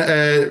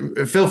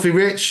 Filthy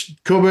Rich,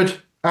 Cupboard,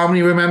 how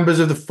many members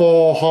of the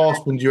 4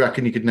 horsemen do you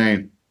reckon you could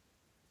name?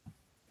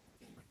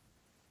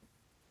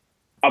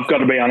 I've got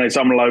to be honest,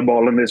 I'm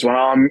lowballing this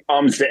one.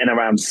 I'm sitting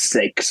around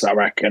 6, I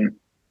reckon.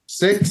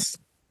 6.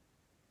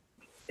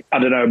 I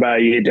don't know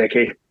about you,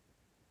 Dickie.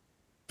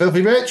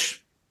 Filthy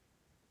Rich?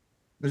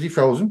 Was he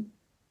frozen?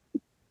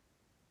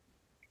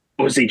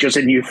 Was he just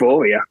in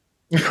Euphoria?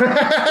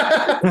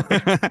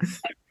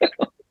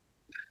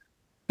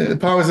 The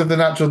powers of the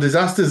natural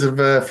disasters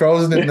have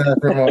frozen it there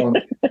for a moment.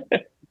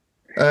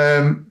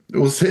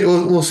 We'll see.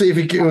 We'll see if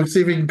he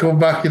can come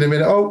back in a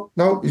minute. Oh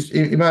no,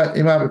 he might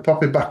be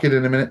popping back in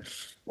a minute.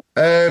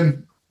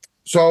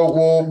 So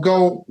we'll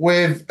go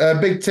with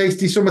Big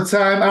Tasty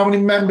Summertime. How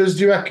many members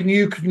do you reckon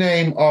you could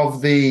name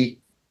of the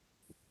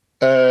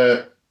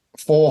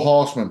Four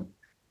Horsemen?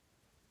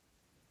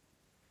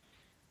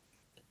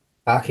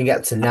 I can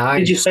get to 9.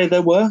 Did you say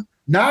there were?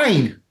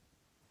 9.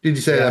 Did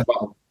you say that,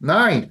 Bob?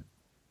 9.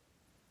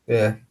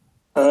 Yeah.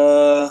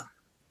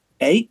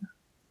 8.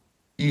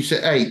 You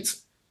said 8.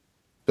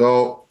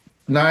 So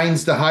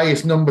 9's the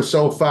highest number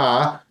so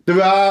far.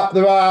 There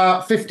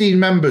are 15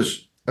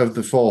 members of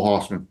the Four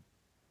Horsemen.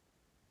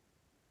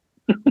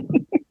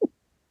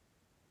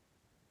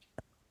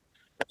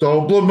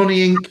 So Blood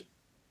Money Inc.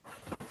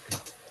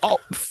 Oh,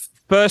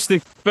 first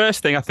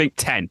thing, I think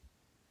 10.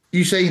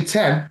 You saying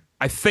 10?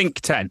 I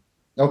think 10.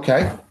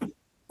 Okay.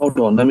 Hold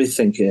on, let me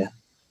think here.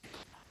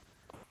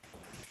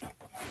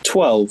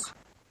 12.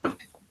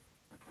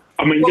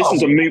 I mean, this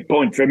is a moot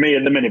point for me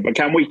at the minute, but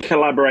can we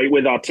collaborate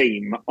with our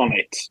team on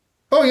it?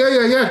 Oh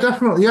yeah,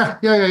 definitely,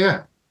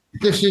 yeah.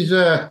 This is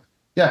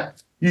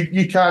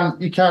You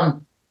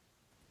can.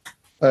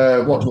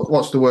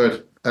 What's the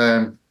word?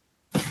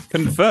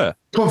 Confer.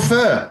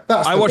 Confer.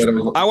 That's I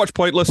watch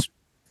Pointless.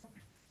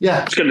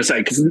 Yeah, I was going to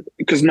say,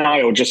 because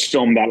Niall just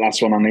stormed that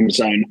last one on his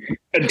own.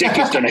 And Dick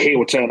has done a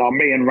heel turn on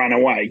me and ran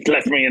away.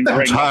 Left me in the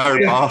ring.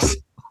 Tired boss.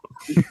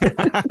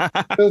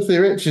 Filthy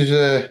Rich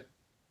is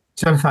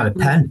Trying to find a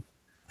pen.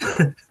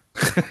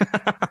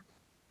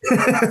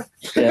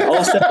 Yeah,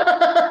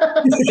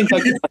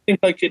 I think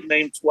I could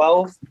name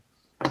 12.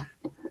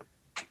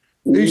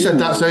 Who said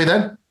that? Sorry,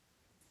 then.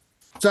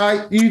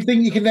 So you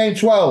think you can name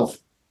 12?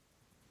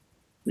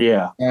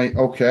 Yeah. Right.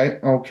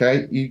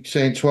 Okay. You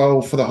saying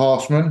 12 for the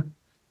Horsemen?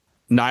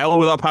 Niall,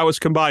 with our powers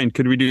combined,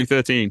 could we do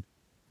 13?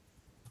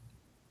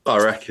 I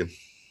reckon.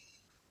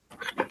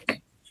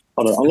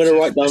 Hold on, I'm going to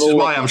write down This is all.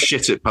 why I'm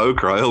shit at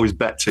poker. I always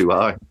bet too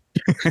high.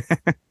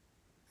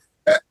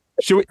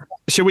 Should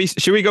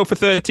we go for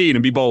 13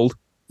 and be bold?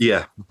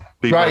 Yeah.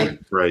 Be Right.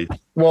 Great.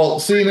 Well,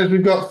 seeing as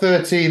we've got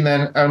 13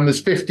 then, and there's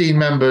 15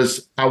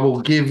 members, I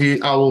will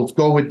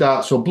go with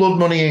that. So Blood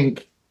Money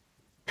Inc.,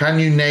 can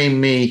you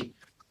name me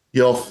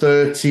your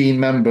 13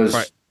 members?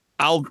 Right.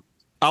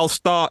 I'll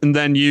start and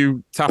then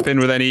you tap in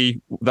with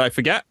any that I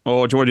forget,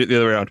 or do you want to do it the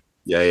other way around?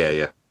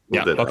 Yeah.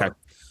 We'll do that. Okay.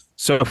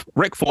 So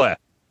Ric Flair,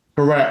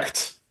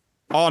 Correct.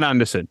 Arn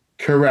Anderson,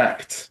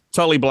 Correct.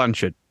 Tully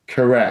Blanchard,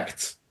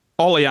 Correct.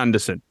 Ollie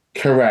Anderson,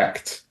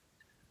 Correct.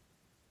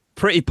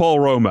 Pretty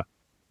Paul Roma,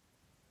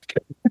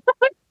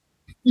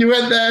 You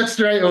went there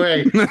straight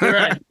away.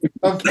 Correct.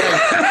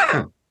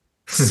 Okay.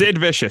 Sid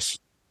Vicious,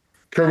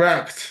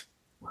 Correct.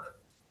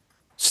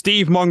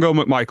 Steve Mongo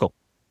McMichael,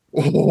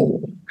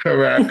 Oh,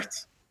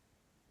 correct.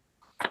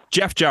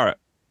 Jeff Jarrett,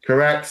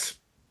 Correct.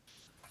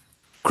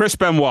 Chris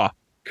Benoit,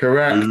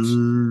 Correct.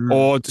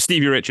 or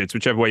Stevie Richards,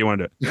 whichever way you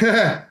want to do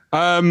it.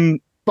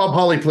 Bob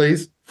Holly,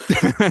 please.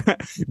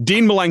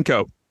 Dean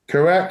Malenko.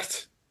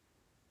 Correct.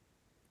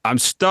 I'm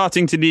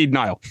starting to need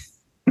Niall.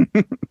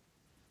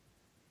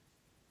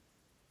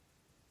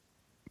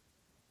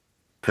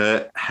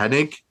 Kurt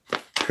Hennig.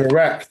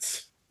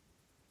 Correct.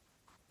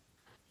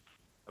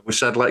 We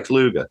said Lex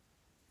Luger.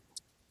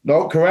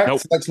 No, correct.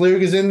 Nope. Lex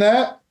Luger's in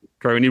there.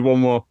 Okay, we need one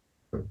more.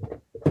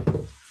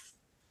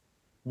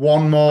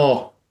 One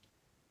more.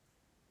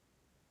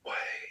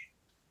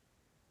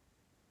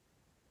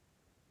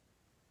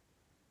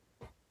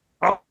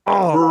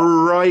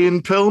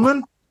 Brian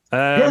Pillman.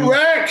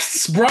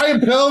 Correct. Brian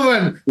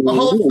Pillman. A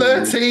whole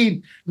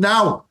 13.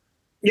 Now,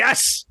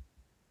 Yes.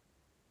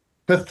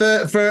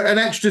 for an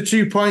extra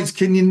 2 points,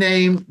 can you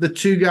name the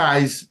two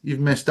guys you've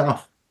missed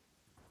off?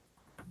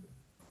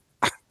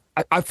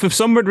 I, for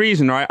some weird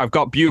reason, right, I've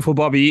got Beautiful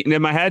Bobby Eaton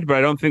in my head, but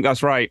I don't think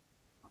that's right.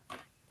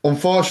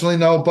 Unfortunately,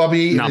 no. Bobby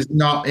Eaton No. is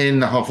not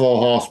in the Four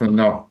Horsemen,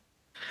 no.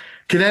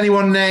 Can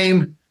anyone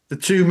name the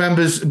two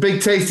members?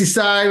 Big Tasty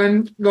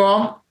Siren, go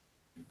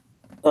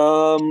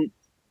on.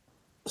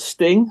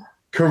 Sting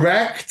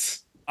Correct.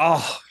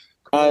 Oh,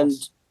 and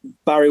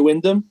Barry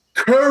Windham.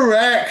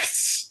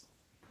 Correct.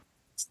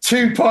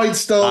 2 points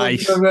stolen.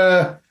 Nice. From,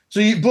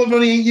 Blood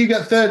Money, you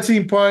get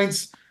 13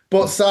 points,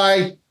 but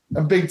Si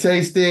and Big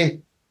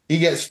Tasty, he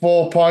gets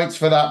 4 points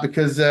for that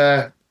because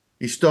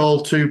he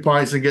stole 2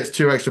 points and gets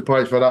 2 extra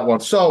points for that one.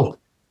 So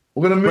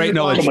we're going to Great move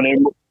knowledge. on. Coming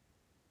in.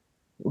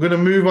 We're going to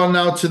move on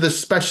now to the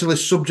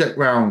specialist subject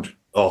round.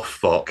 Oh,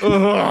 fuck.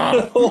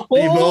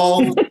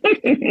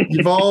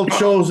 You've all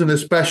chosen a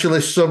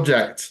specialist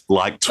subject.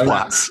 Like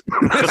twats.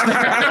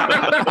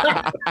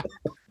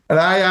 And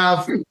I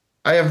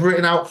have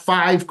written out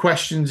 5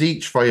 questions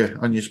each for you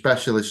on your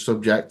specialist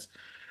subject.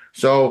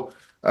 So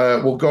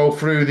we'll go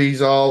through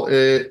these all.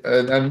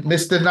 And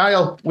Mr.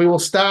 Niall, we will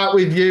start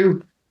with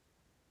you.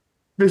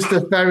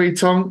 Mr. Ferry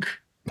Tunk,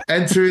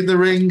 entering the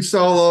ring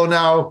solo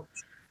now.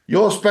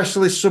 Your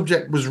specialist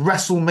subject was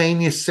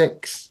WrestleMania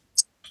 6.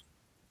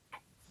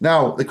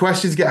 Now, the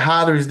questions get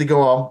harder as they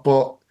go on,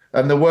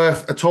 and they're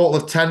worth a total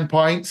of 10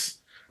 points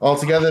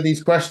altogether,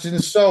 these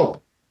questions.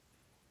 So,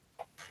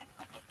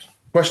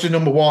 question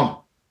number 1.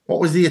 What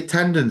was the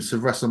attendance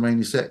of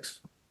WrestleMania 6?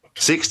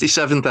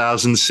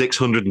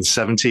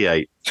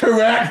 67,678.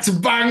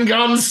 Correct. Bang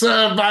on,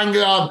 sir. Bang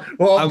on.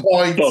 1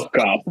 point. Fuck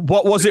up.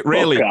 What was it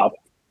really? Fuck up.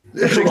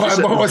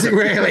 What was it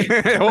really?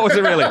 What was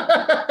it really?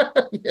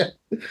 Yeah.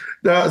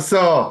 No,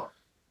 so,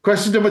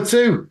 question number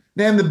 2.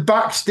 Name the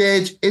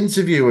backstage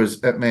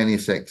interviewers at Mania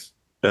 6.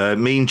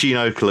 Mean Gene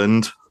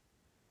Okerlund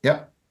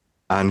Yep.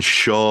 and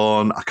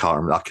Sean. I can't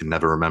remember. I can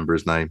never remember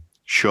his name.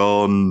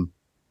 Sean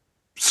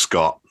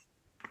Scott.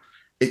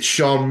 It's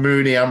Sean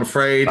Mooney, I'm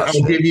afraid.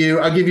 I'll give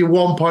you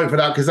 1 point for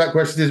that because that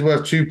question is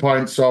worth 2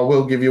 points. So I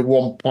will give you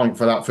 1 point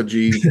for that for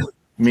Gene.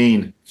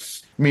 Mean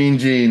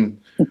Gene.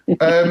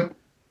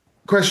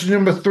 Question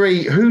number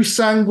 3. Who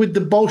sang with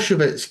the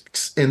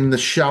Bolsheviks in the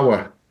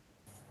shower?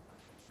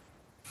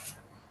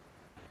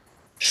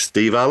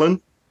 Steve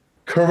Allen.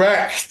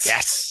 Correct.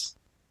 Yes.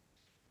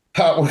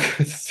 That was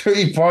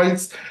 3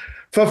 points.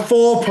 For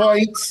 4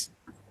 points,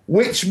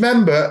 which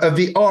member of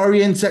the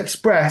Orient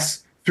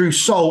Express threw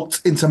salt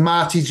into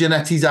Marty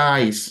Jannetty's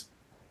eyes?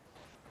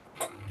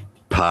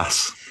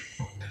 Pass.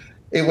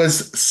 It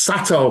was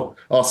Sato,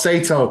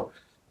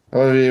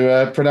 however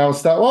you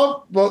pronounce that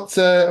one. But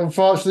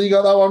unfortunately, you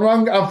got that one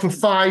wrong. And for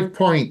 5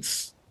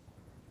 points.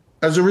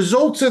 As a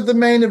result of the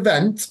main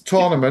event, a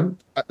tournament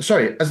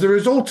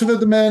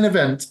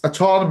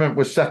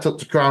was set up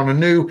to crown a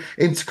new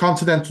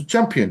Intercontinental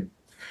Champion.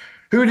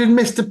 Who did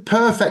Mr.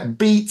 Perfect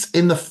beat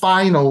in the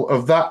final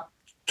of that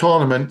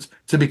tournament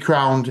to be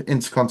crowned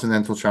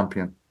Intercontinental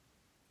Champion?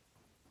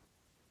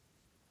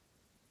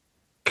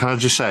 Can I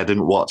just say I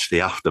didn't watch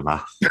the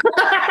aftermath?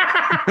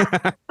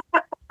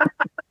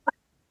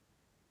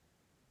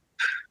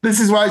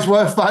 This is why it's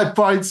worth 5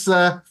 points.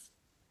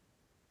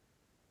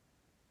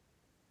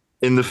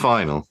 In the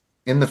final.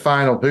 In the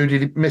final, who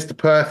did Mr.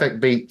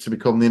 Perfect beat to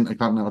become the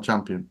Intercontinental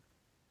Champion?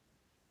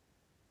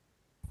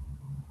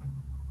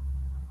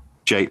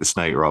 Jake the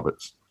Snake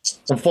Roberts.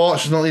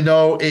 Unfortunately,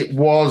 no, it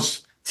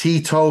was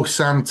Tito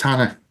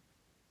Santana.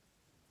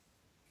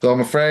 So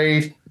I'm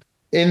afraid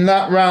in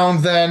that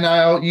round then,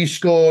 you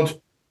scored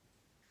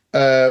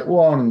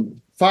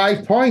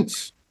 5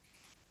 points.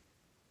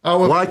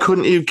 Why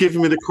couldn't you have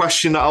given me the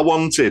question that I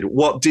wanted?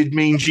 What did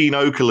Mean Gene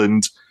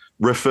Okerlund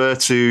refer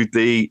to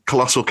the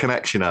Colossal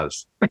Connection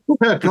as?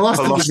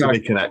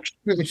 Colostomy Connection.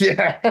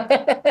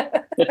 Yeah.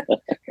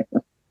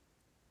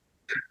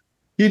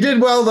 You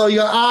did well though. You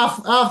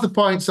got half the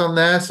points on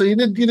there, so you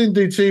didn't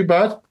do too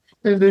bad.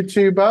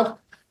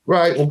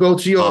 Right, we'll go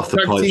to your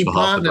tag team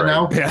partner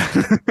now. Yeah.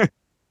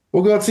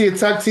 We'll go to your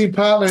tag team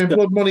partner in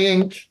Blood Money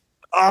Inc.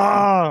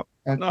 No.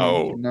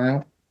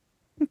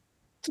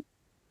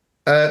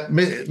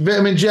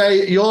 Vitamin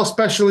J, your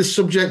specialist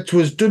subject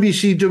was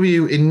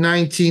WCW in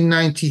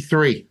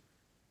 1993.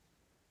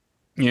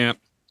 Yeah.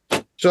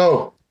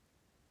 So,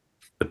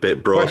 a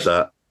bit broad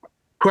that.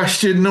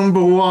 Question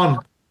number 1.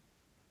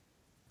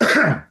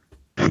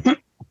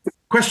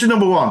 Question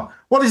number 1.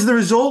 What is the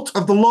result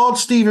of the Lord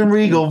Steven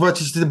Regal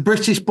versus the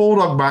British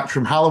Bulldog match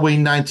from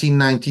Halloween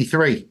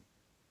 1993?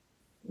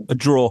 A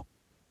draw.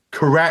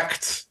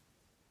 Correct.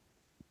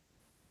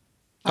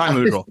 Time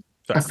of the draw.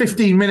 A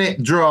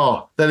 15-minute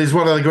draw that is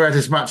one of the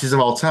greatest matches of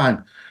all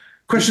time.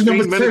 Question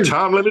number 2.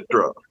 Time limit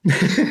draw.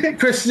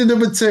 Question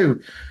number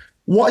 2.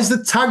 What is the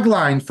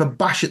tagline for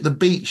Bash at the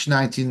Beach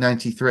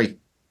 1993?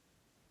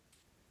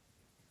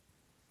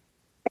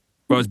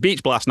 Well, it was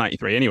Beach Blast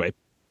 93 anyway.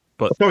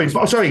 But Beach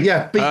Blast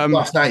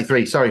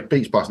 93. Sorry,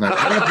 Beach Blast 93.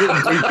 I have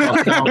written Beach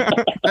Blast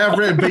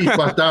down. Beach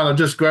Blast down. I'm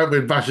just going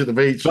with Bash at the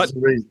Beach for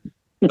some reason.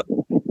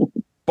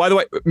 By the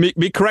way,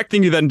 me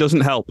correcting you then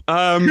doesn't help.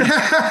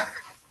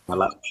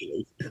 Well,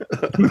 actually.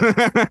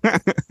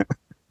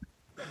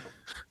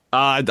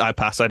 I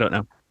pass. I don't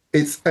know.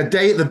 It's A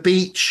Day at the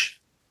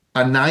Beach,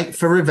 A Night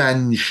for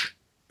Revenge.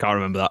 Can't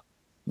remember that.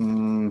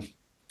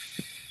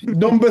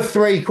 Number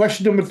 3.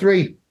 Question number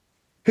 3.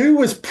 Who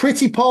was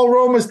Pretty Paul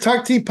Romer's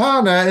tag team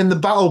partner in the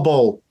Battle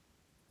Bowl?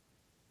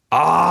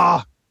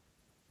 I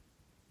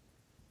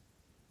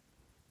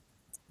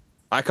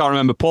can't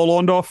remember. Paul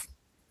Orndorff?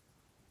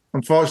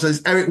 Unfortunately,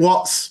 it's Eric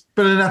Watts.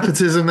 Bit of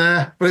nepotism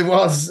there, but it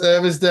was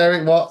Mr.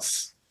 Eric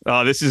Watts.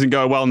 Oh, this isn't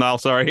going well now.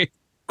 Sorry.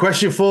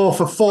 Question 4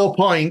 for 4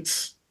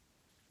 points.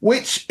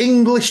 Which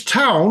English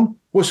town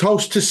was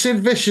host to Sid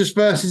Vicious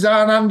versus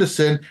Arn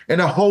Anderson in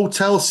a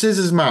Hotel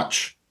Scissors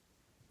match?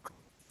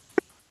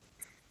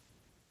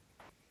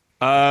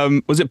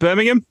 Was it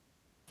Birmingham?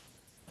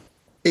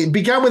 It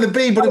began with a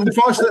B, but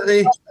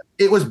unfortunately,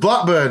 it was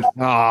Blackburn.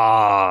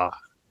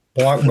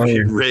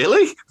 Blackburn.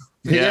 Really?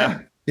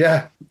 Yeah.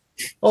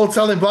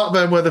 Hotel in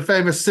Blackburn where the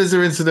famous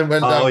scissor incident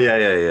went down. Oh,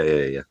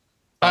 yeah.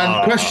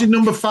 And question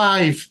number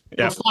 5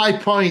 for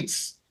 5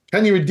 points.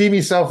 Can you redeem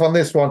yourself on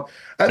this one?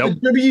 At the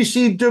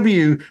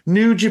WCW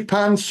New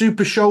Japan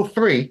Super Show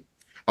 3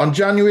 on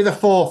January the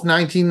 4th,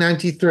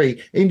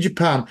 1993 in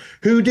Japan,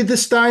 who did the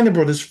Steiner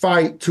brothers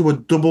fight to a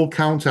double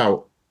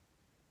countout?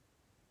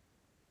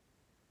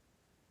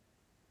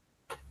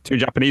 2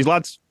 Japanese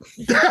lads.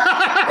 He's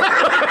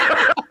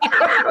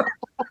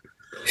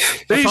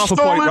half a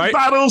stolen point, right?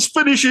 Battle's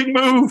finishing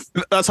move.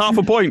 That's half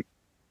a point.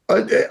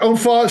 It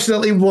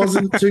unfortunately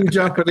wasn't 2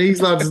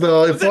 Japanese lads,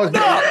 though. It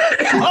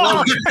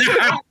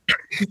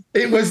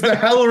was the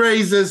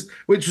Hellraisers,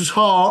 which was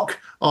Hawk.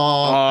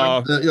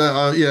 Hawk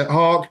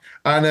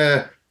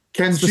and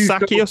Ken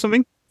Sasaki or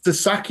something?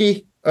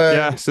 Sasaki.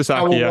 Sasaki.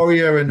 Power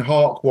Warrior and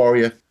Hawk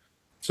Warrior.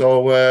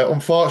 So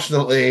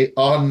unfortunately,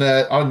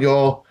 on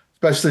your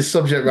specialist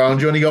subject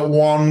round, you only got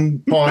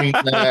 1 point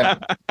there,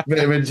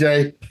 Vitamin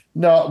J.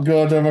 Not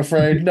good, I'm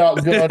afraid.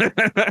 Not good.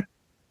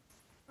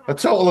 A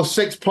total of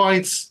 6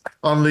 points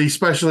on the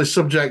specialist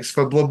subjects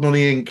for Blood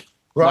Money Inc.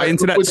 Right, my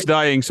internet's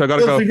dying, so I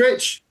gotta go.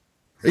 Rich,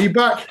 are you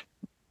back?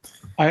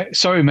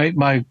 Sorry, mate.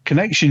 My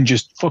connection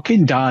just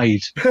fucking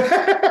died.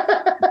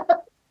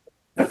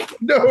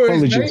 No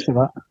worries, Apologies mate. for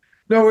that.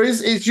 No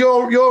worries. It's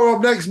you're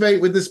up next,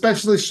 mate, with the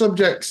specialist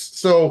subjects.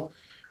 So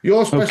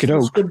your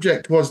specialist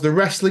subject was the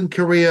wrestling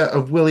career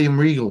of William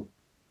Regal.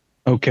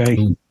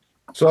 Okay.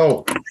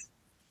 So,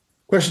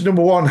 question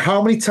number 1: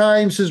 how many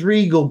times has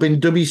Regal been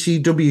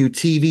WCW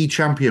TV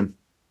champion?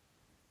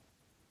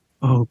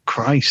 Oh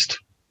Christ!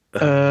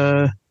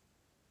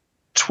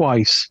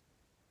 Twice.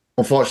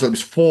 Unfortunately, it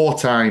was 4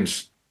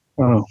 times.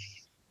 Oh.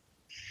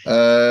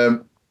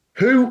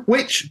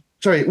 Which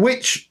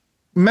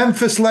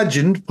Memphis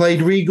legend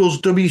played Regal's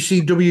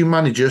WCW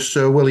manager,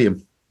 Sir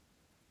William?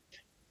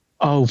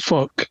 Oh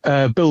fuck!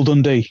 Bill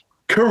Dundee.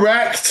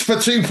 Correct for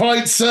 2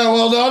 points, sir.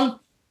 Well done.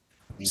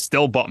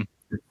 Still bottom.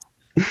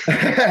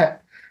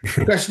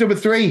 Question number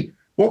 3.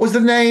 What was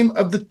the name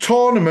of the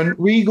tournament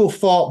Regal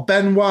fought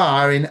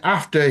Benoit in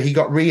after he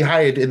got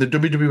rehired in the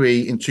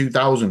WWE in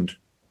 2000?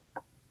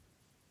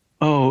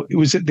 Oh,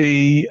 was it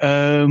the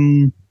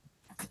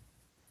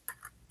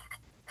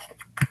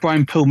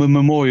Brian Pillman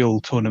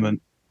Memorial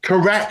Tournament?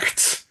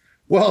 Correct.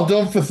 Well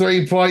done for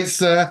 3 points,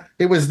 sir.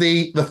 It was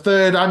the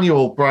 3rd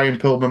annual Brian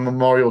Pillman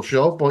Memorial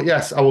Show, but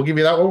yes, I will give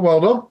you that one.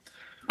 Well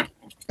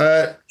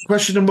done.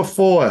 Question number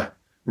 4.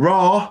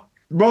 Raw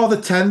the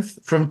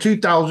 10th from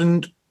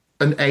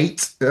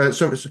 2008.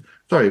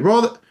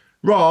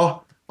 Raw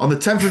on the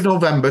 10th of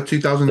November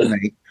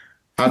 2008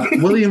 had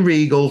William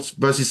Regal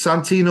versus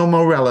Santino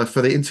Marella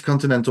for the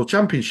Intercontinental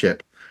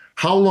Championship.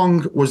 How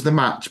long was the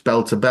match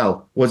bell to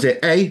bell? Was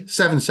it A,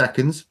 7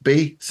 seconds,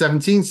 B,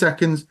 17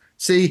 seconds,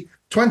 C,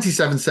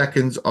 27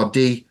 seconds, or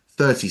D,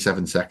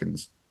 37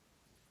 seconds?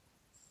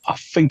 I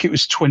think it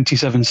was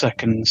 27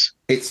 seconds.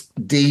 It's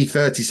D,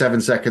 37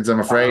 seconds, I'm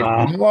afraid.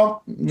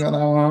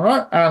 All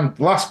right. And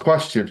last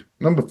question,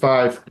 number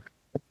 5.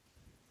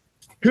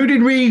 Who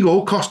did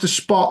Regal cost a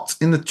spot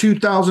in the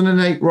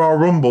 2008 Royal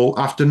Rumble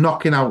after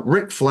knocking out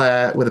Ric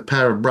Flair with a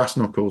pair of brass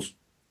knuckles?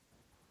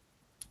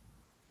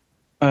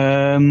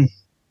 I'm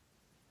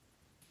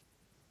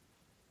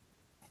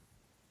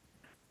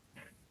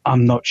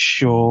not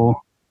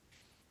sure.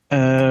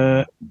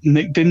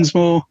 Nick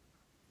Dinsmore,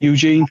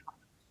 Eugene.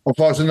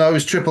 Unfortunately, no, it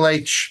was Triple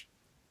H.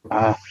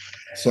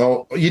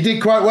 So you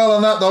did quite well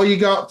on that, though. You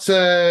got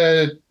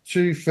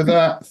 2 for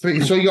that,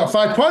 3. So you got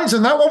 5 points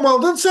on that one. Well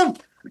done, son.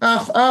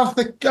 Half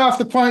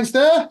the points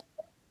there.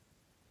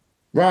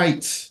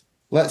 Right.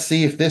 Let's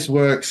see if this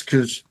works,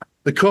 because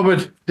the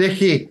cupboard,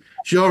 Dickie,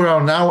 it's your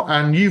round now,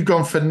 and you've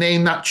gone for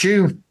Name That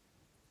Tune.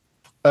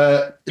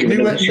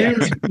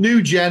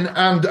 New Gen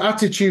and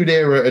Attitude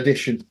Era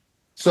edition.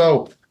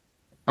 So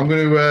I'm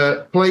going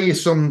to play you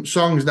some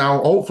songs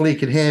now. Hopefully you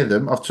can hear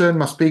them. I've turned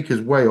my speakers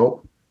way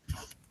up.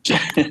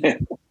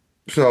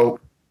 So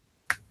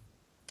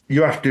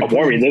you have to. I'm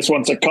worried this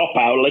one's a cop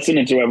out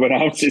listening to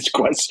everyone else's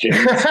questions.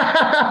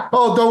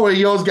 Oh, don't worry.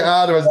 Yours get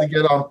harder as they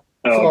get on.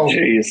 Oh,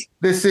 jeez.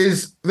 This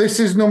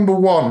is number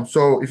 1.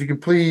 So if you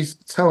could please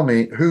tell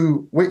me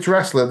which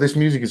wrestler this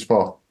music is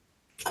for.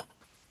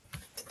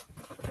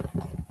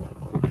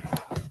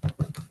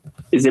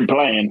 Is it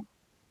playing?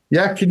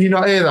 Yeah, can you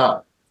not hear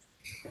that?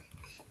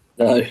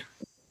 No.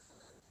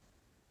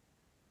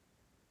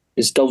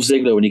 It's Dolph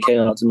Ziggler when he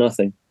came out to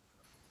nothing.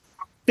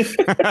 Can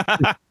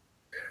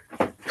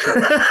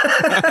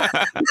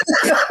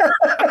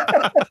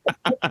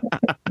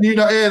you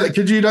not hear that?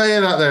 Could you not hear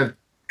that then?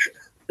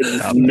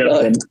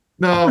 Nothing.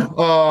 No.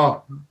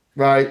 Oh,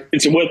 right.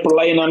 Is it worth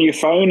playing on your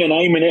phone and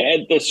aiming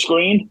it at the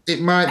screen?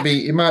 It might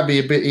be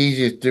a bit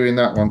easier doing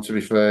that one, to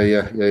be fair.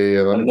 Yeah.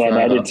 And then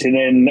editing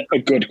in a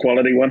good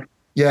quality one.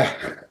 Yeah.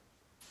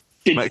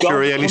 Make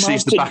sure he only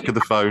sees the back of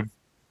the phone.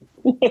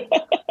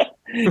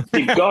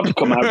 Did God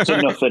come out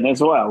to nothing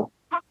as well?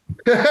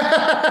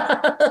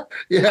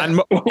 Yeah.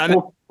 And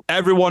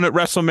everyone at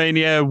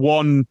WrestleMania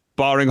 1,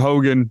 barring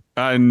Hogan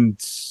and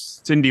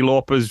Cyndi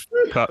Lauper's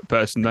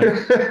person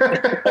there.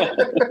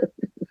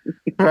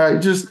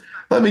 Right, just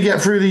let me get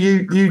through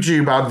the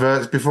YouTube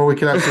adverts before we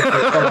can actually.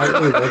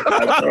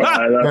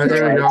 Right,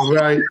 here we go.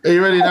 Right, are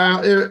you ready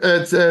now? Here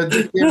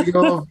we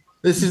go.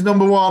 This is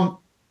number 1.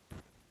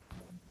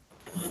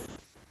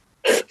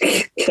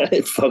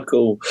 Fuck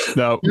all.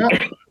 No. Yeah.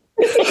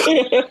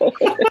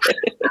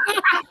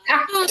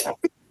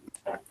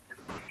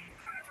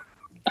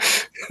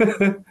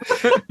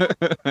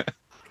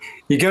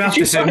 You're gonna have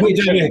to send me,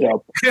 don't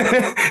you?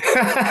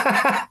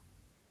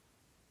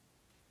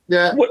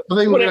 Yeah, I think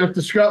we're going to have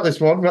to scrap this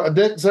one, but I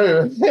did,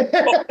 so.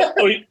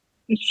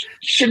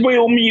 Should we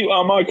all mute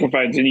our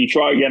microphones and you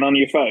try again on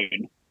your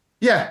phone?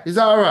 Yeah, is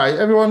that all right?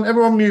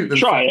 Everyone mute them.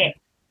 Try it.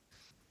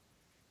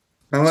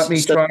 And let me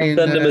try and...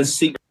 Send them a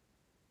secret.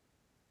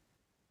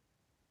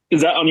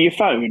 Is that on your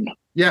phone?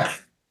 Yeah.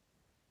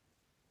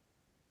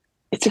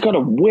 It's got a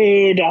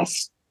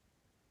weird-ass...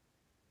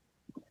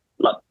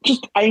 Like,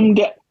 just aimed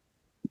at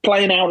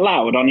playing out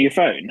loud on your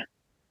phone.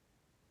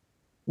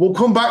 We'll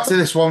come back to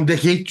this one,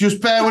 Dickie. Just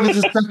bear with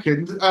us a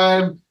second.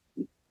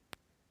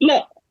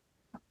 Look.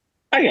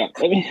 Hang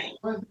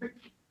on.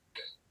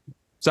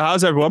 So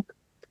how's everyone?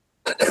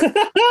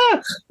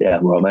 Yeah,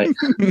 well, mate.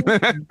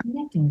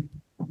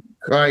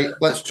 Right,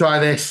 let's try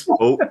this.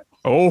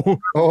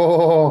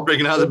 Oh.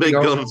 Bringing out the big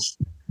guns.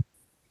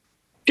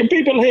 Can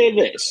people hear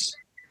this?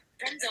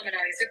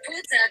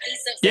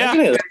 Yeah.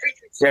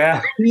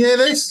 Yeah. Can you hear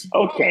this?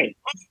 Okay.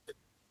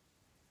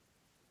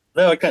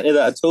 No, I can't hear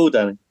that at all,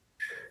 Danny.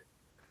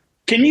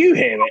 Can you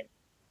hear it?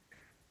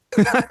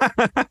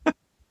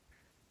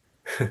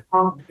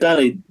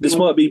 Danny, this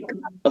might be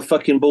a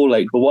fucking ball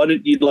ache, but why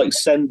don't you like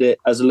send it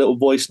as a little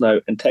voice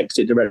note and text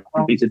it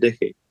directly to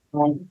Dickie? I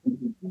know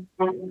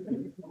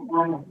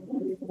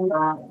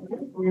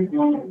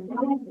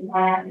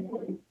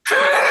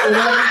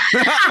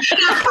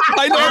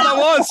what that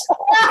was.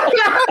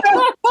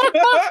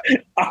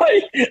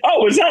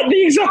 Was that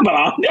the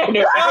example? No.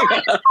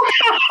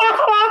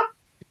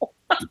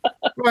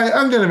 Right,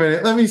 hang on a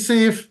minute. Let me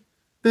see if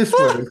this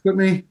works. Let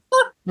me...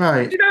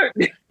 Right.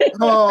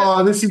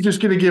 Oh, this is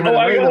just going to give it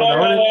away. Oh,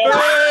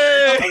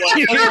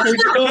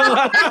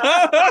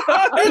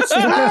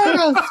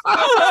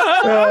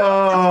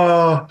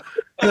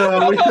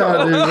 no, we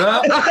can't do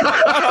that.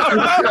 We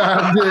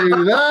can't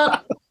do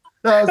that.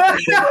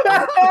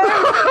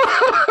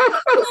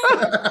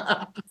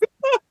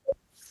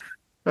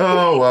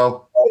 Oh,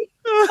 well.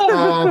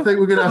 Oh, I think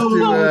we're going to have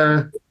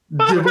to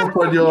give up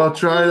on your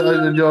try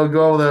and your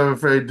goal there, I'm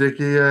afraid,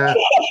 Dickie.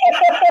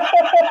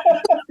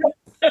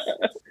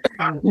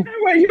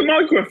 Where your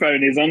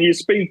microphone is on your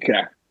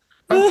speaker.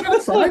 I'm trying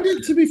to find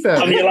it, to be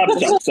fair. On your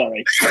laptop,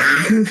 sorry.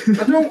 I'm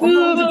not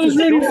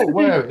sure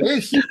where it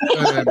is.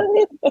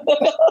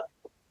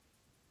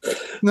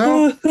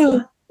 No,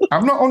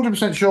 I'm not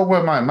 100% sure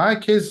where my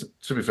mic is,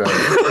 to be fair.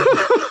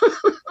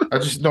 I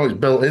just know it's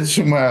built in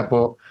somewhere,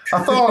 but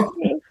I thought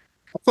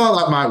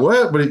that might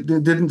work, but it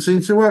didn't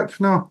seem to work.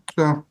 No,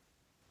 so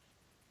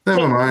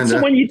never mind. So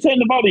when you turn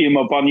the volume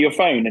up on your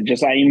phone and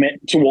just aim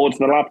it towards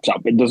the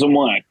laptop, it doesn't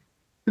work.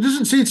 It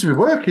doesn't seem to be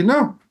working.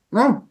 No.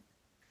 I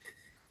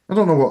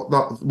don't know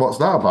what's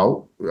that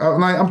about.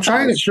 I'm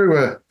trying it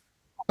through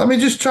Let me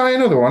just try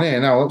another one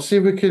here now. Let's see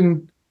if we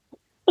can.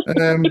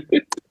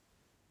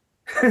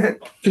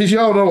 Because you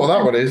all know what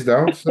that one is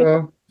now.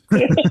 So.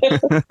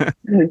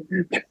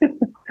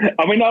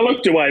 I mean, I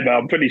looked away, but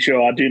I'm pretty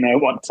sure I do know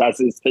what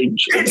Taz's theme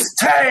tune is.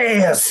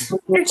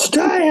 It's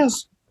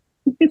Taz!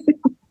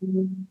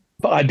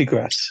 But I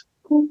digress.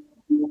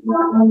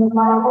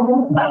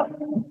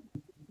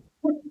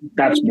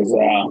 That's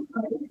bizarre.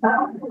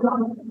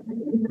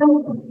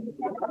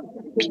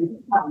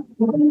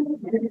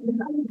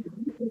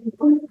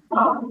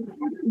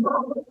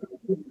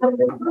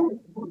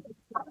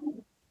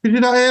 Did you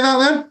not hear that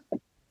then?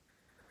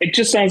 It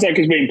just sounds like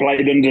it's being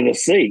played under the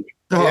sea.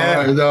 Oh,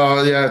 yeah.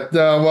 No, yeah.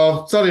 No,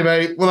 well, sorry,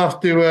 mate. We'll have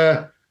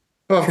to...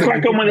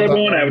 crack on with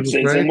everyone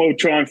else's and we'll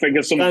try and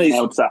figure something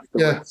else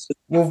afterwards.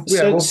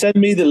 Yeah. Send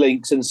me the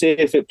links and see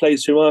if it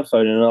plays through my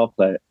phone and I'll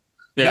play it.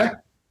 Yeah.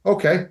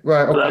 Okay.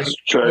 Right. Okay. That's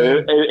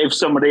true. If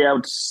somebody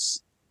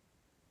else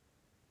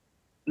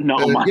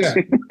not on my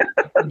team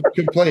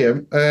can play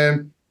him.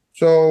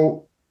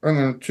 So hang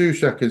on 2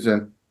 seconds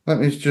then. Let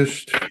me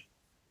just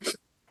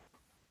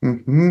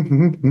Thank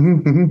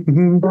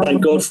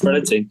God for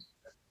editing.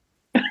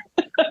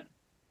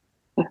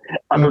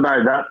 I don't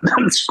know, that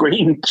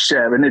screen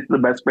sharing is the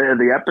best bit of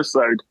the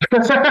episode.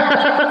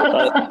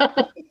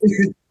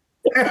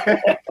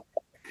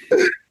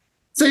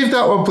 See if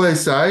that one plays,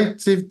 Si.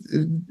 See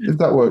if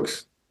that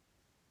works.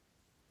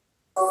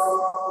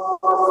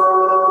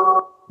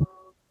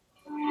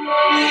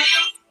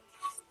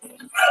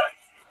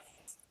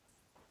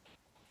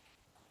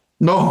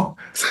 No.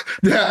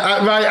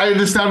 Yeah, right, I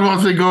understand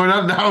what's been going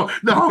on now.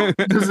 No,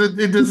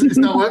 it's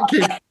not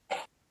working.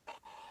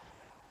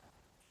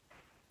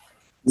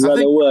 Does that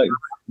not work?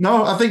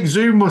 No, I think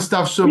Zoom must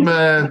have some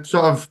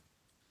sort of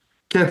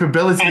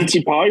capability.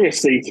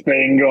 Anti-piracy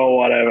thing or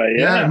whatever.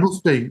 Yeah, it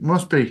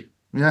must be.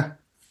 Yeah.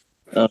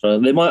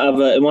 They might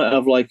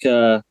have like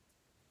a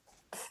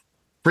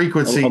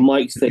frequency, a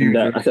mic thing,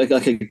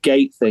 like a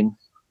gate thing.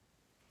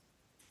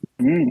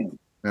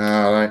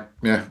 All right.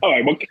 Yeah. All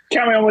right. Well,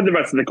 carry on with the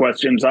rest of the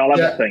questions. I'll have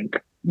a think.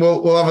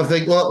 We'll have a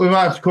think. Well, we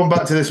might have to come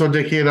back to this one,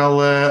 Dickie, and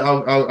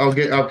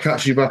I'll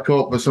catch you back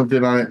up or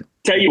something like it.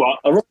 Tell you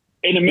what,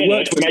 in a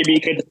minute, maybe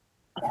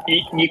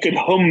you could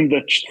hum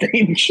the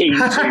theme tune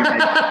to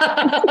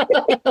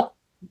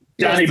me.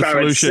 Danny the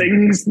Barrett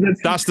solution. sings the,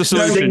 That's the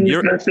solution.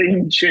 Sings the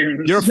theme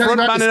tunes. You're a front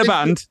man in a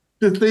band.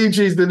 The theme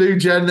tune's the new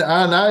gen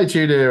and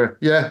attitude era.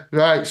 Yeah,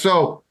 right.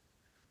 So,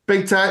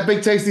 Big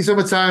Tasty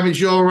Summertime, it's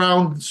your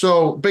round.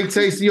 So, Big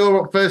Tasty,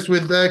 you're up first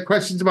with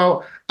questions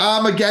about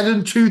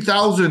Armageddon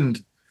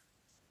 2000.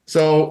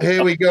 So,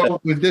 here we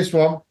go with this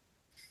one.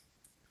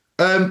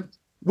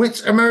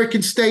 Which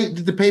American state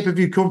did the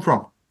pay-per-view come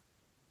from?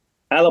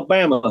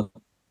 Alabama.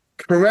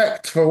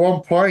 Correct for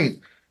 1 point.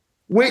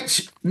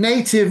 Which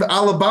native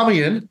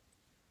Alabamian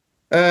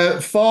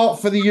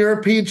fought for the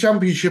European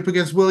Championship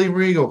against William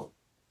Regal?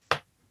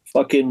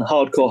 Fucking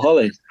Hardcore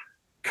Holly.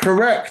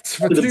 Correct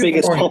for The 2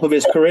 biggest points. pop of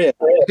his career.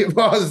 It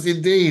was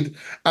indeed.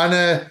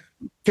 And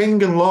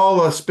King and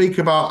Lawler speak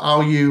about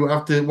how you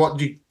have to, what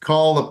do you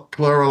call a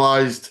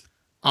pluralized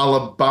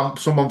Alabama,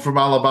 someone from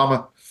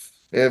Alabama,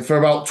 for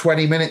about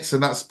 20 minutes.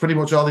 And that's pretty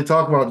much all they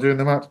talk about during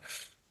the match.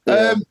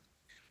 Yeah.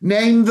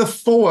 Name the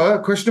four,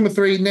 question number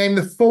 3, name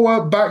the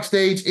 4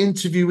 backstage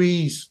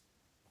interviewees.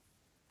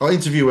 Or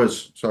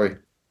interviewers, sorry.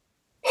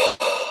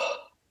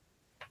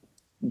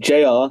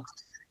 JR.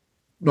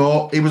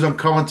 No, he was on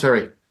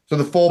commentary. So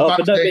the 4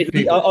 backstage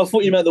people. I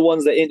thought you meant the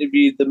ones that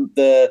interviewed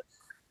the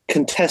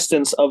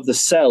contestants of the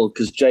Cell,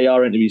 because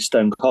JR interviewed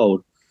Stone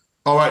Cold.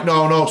 All right,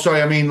 no,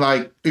 sorry. I mean,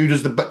 like, who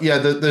does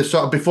the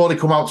sort of before they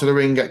come out to the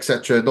ring,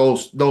 etc.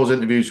 Those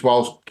interviews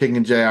whilst King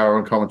and JR are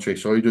on commentary.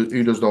 So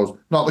who does those?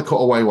 Not the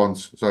cutaway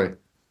ones. Sorry.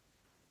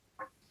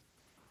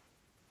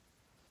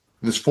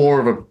 There's 4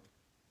 of them.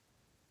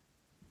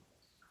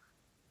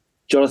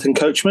 Jonathan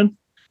Coachman.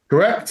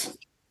 Correct.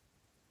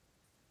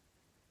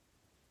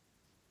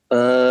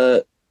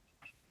 Lillian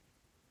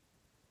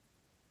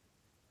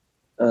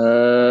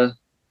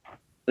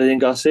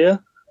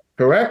Garcia.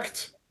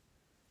 Correct.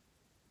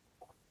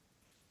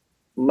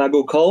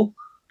 Maggle Cole.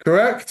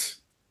 Correct.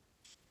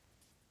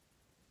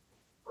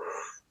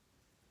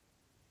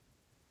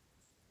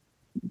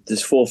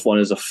 This 4th one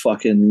is a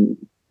fucking.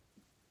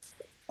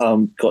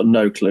 Got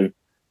no clue.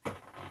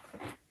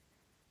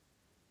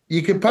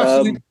 You can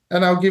pass it,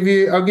 and I'll give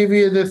you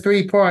the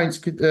 3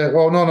 points.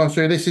 No,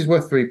 sorry, this is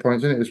worth 3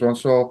 points, isn't it? This one,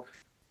 so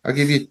I'll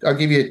give you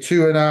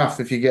 2.5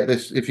 if you get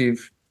this. If you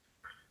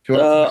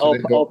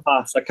I'll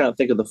pass. I can't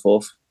think of the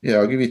 4th. Yeah,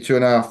 I'll give you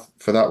 2.5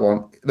 for that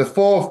one. The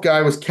 4th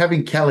guy was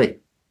Kevin Kelly.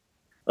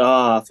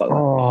 Fuck.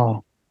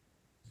 Oh,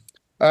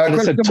 I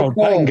just said Todd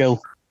Pettingill.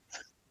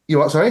 You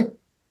what? Sorry.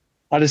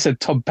 I just said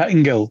Todd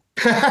Pettingill.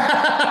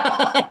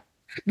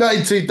 Not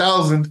in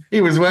 2000.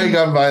 He was way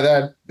gone by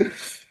then.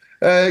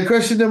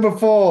 Question number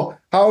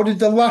 4. How did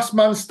the last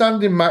man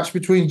standing match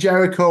between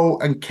Jericho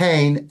and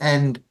Kane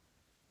end?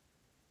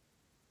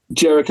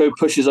 Jericho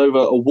pushes over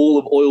a wall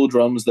of oil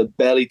drums that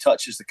barely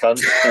touches the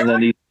cunt, and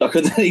then he's stuck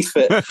underneath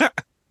it.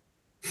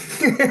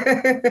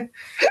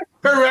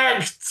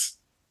 Correct.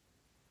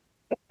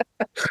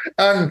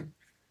 And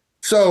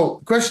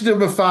so, question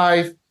number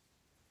 5.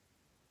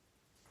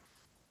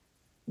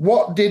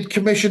 What did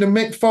Commissioner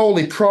Mick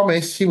Foley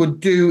promise he would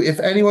do if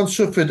anyone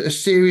suffered a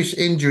serious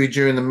injury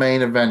during the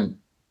main event?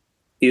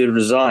 He would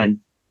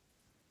resign.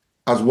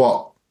 As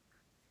what?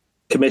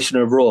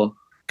 Commissioner of Raw.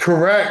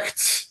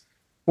 Correct.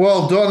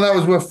 Well done. That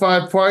was worth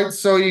 5 points.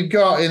 So you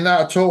got in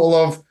that a total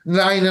of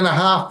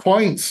 9.5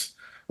 points.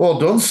 Well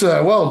done,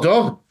 sir. Well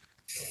done.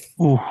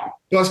 Ooh.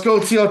 Let's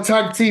go to your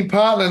tag team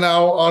partner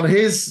now on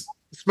his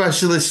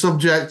specialist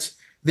subject.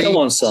 Come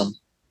on, son.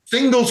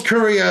 Singles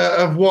career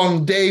of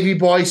one Davey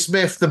Boy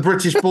Smith, the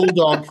British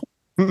Bulldog.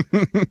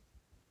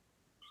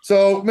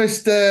 So,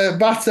 Mr.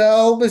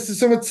 Battle, Mr.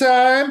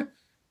 Summertime,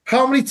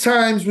 how many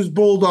times was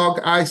Bulldog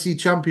IC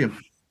champion?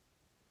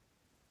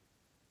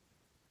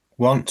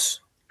 Once.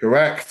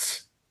 Correct.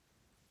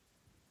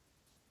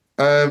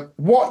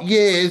 What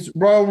year's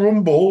Royal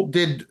Rumble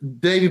did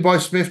Davey Boy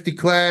Smith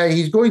declare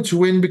he's going to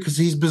win because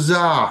he's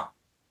bizarre?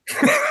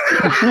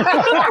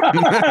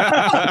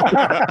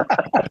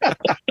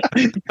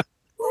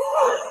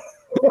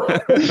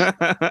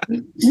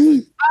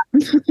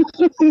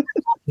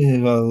 Yeah,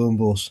 Royal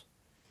Rumbles.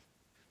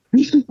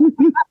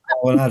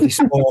 When I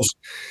dispose.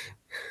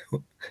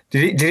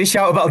 Did he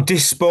shout about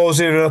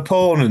disposing an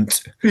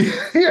opponent?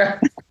 Yeah.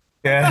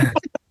 Yeah.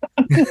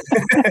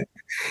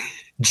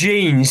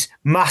 Jeans,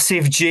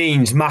 massive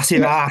ass.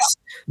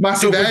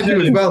 Massive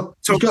hairdo as well.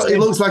 He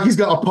looks like he's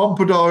got a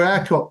pompadour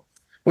haircut.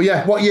 Well,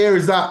 yeah, what year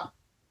is that?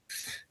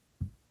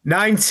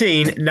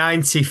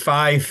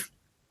 1995.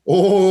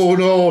 Oh,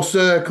 no,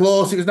 sir.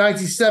 Close. It was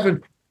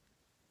 97.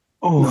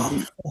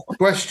 Oh.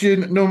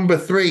 Question number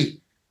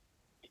 3.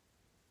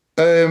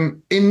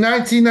 In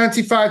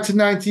 1995 to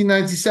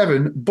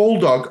 1997,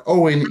 Bulldog,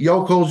 Owen,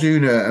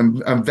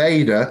 Yokozuna, and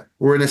Vader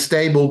were in a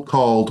stable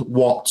called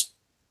what?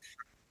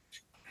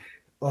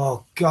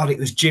 Oh, God, it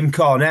was Jim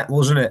Cornette,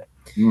 wasn't it?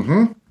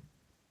 Mm-hmm.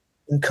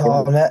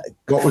 Cornette.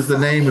 What was the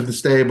name of the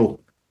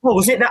stable? Oh,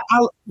 was it that?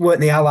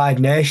 Weren't the Allied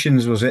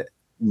Nations, was it?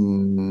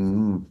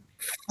 Mm,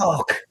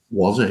 Fuck.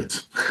 was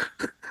it?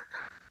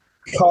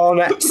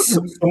 Cornette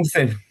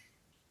something.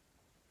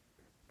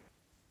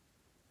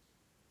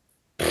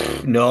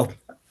 No.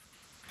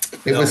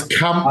 It was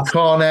Camp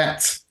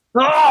Cornette.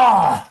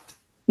 Ah!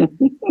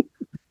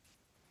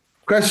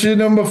 Question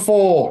number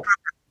 4.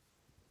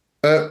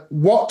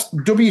 What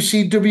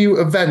WCW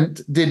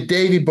event did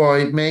Davey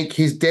Boy make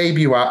his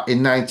debut at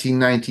in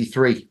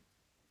 1993?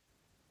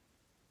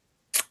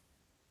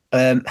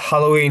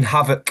 Halloween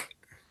Havoc.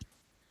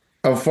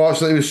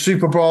 Unfortunately, it was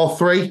Super Bowl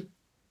 3.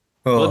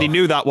 Bloody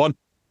knew that one.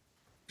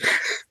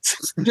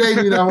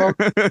 Jamie,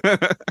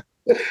 that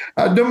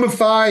one. Number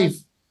 5.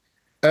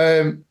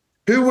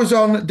 Who was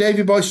on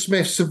Davey Boy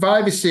Smith's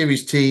Survivor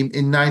Series team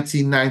in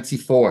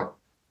 1994?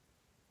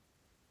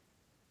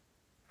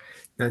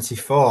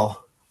 94.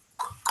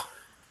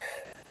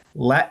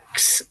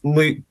 Lex,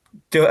 Luke.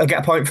 Do I get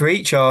a point for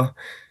each, or?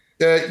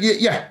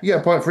 Yeah, a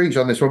point for each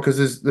on this one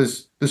because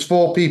there's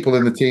 4 people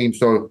in the team,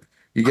 so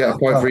you get a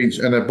point for each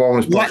and a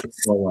bonus point.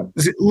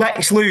 Is it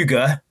Lex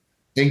Luger?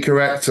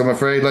 Incorrect, I'm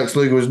afraid. Lex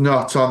Luger was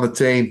not on the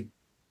team.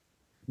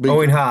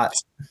 Owen Hart.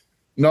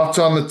 Not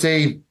on the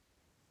team.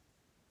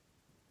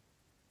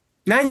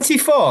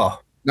 94.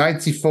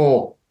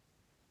 94.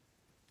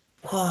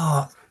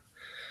 What?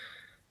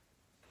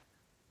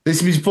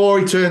 This is before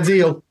he turns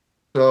heel.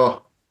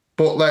 So,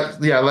 but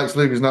Lex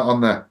Luger's not on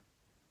there.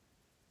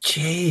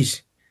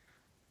 Jeez.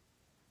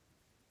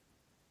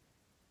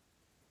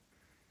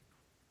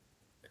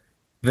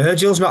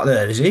 Virgil's not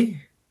there, is he?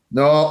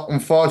 No,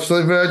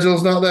 unfortunately,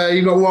 Virgil's not there.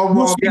 You got one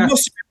more. He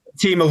must be a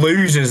team of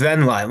losers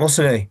then, like,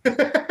 mustn't he?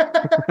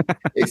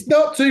 It's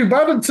not too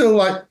bad until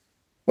I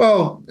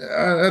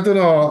don't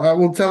know. I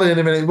will tell you in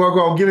a minute. Well, go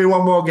on, give me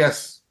one more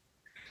guess.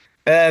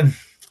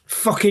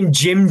 Fucking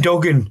Jim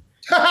Duggan.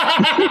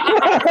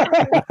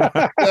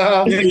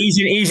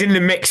 He's in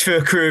the mix for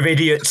a crew of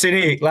idiots, isn't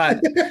he? Like,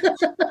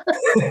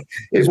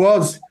 it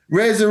was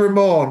Razor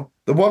Ramon,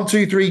 the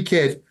 1-2-3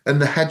 Kid,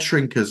 and the Head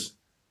Shrinkers.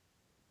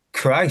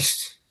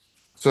 Christ.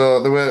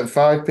 So there were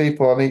 5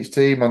 people on each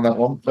team on that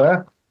one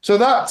there. So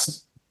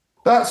that's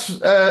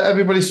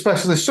everybody's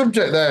specialist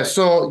subject there.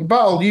 So,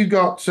 Battle, you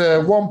got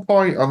 1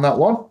 point on that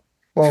one.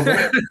 Well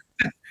done.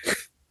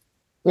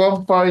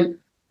 1 point.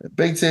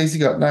 Big Tasty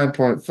got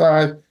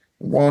 9.5.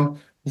 1.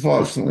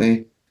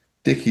 Unfortunately,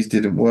 Dickie's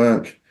didn't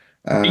work.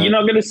 You're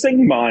not going to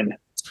sing mine.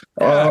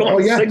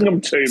 Yeah. Sing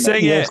them to me.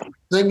 Sing it.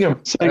 Sing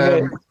them.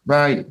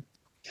 Right.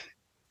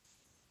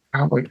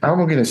 How am I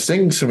going to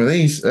sing some of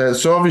these?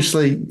 So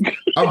obviously,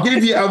 I'll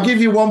give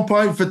you 1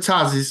 point for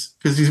Taz's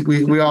because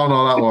we all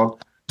know that one.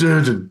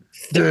 Dun, dun,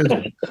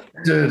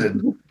 dun,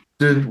 dun,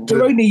 dun,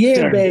 We're only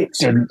here, mate.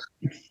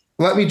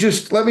 Let me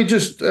just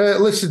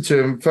listen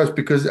to him first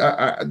because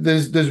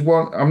there's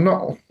one I'm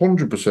not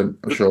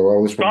 100% sure.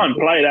 All this Try and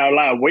play it out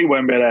loud. We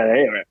won't be able to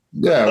hear it.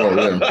 Yeah,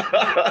 well,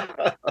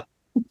 yeah.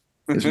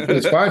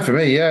 It's fine for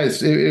me. Yeah,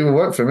 it will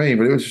work for me,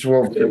 but it was just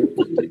one.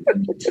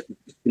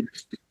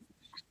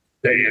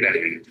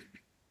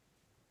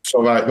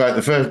 So right,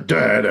 the first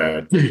down,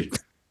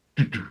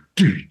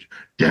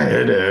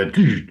 down,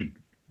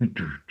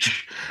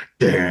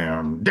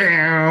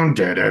 down, down,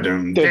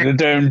 down,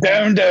 down, down,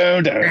 down,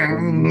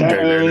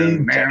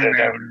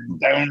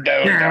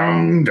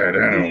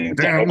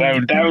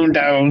 down, down,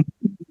 down.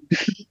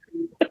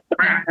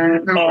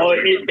 Oh,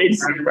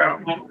 it's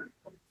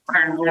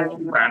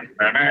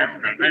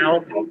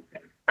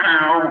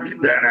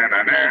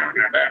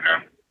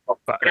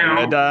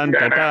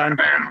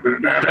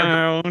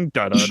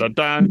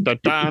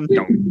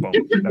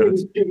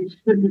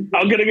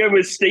I'm gonna go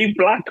with Steve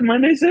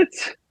Blackman, is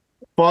it?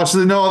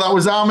 Possibly no, that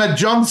was Ahmed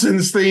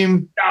Johnson's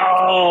theme.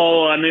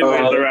 Oh, I knew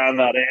it was around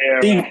that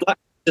era. Steve Black,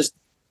 just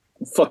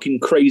fucking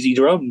crazy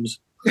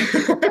drums.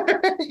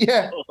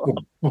 Yeah.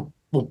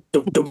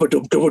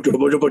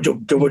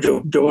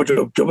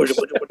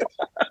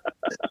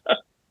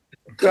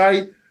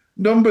 Right,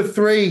 number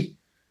 3.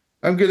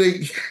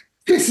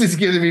 This is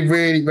gonna be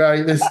really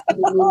right. This.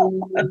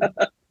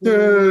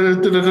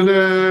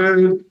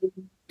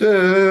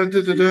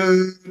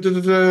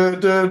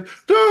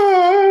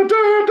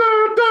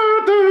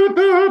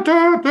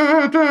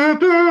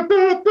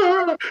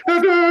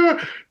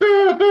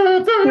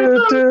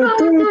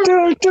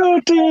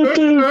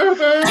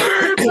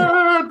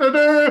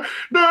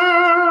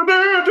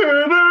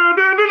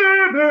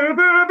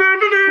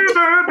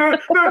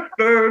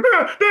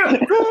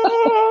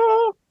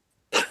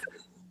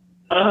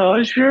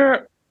 Oh,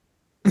 sure.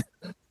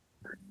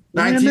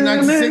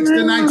 1996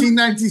 to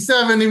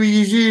 1997, he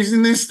was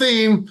using this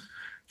theme.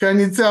 Can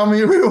you tell me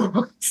who it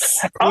was?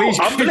 Oh,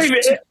 I believe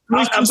it.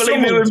 I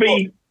believe it would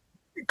be.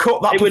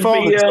 Cut that It would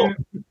performance.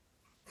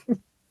 be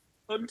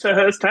Hunter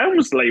Hearst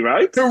Helmsley,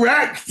 right?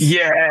 Correct.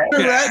 Yeah.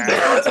 Correct.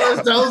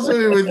 Tells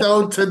me with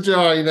Dota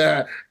Joy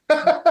there.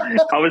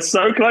 I was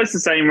so close to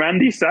saying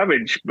Randy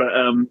Savage, but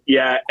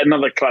yeah,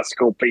 another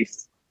classical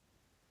piece.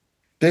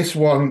 This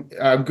one,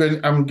 I'm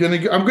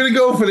gonna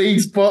go for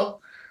these, but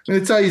I'm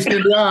gonna tell you it's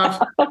gonna be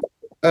hard.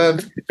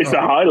 It's the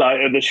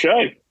highlight of the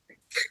show.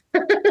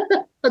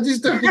 I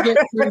just have to get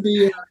through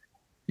the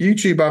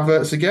YouTube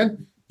adverts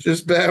again.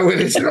 Just bear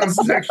with us one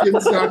second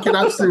so I can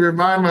actually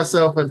remind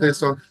myself of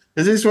this one.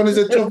 Because this one is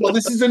a tough one.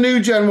 This is a new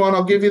gen one.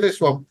 I'll give you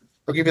this one.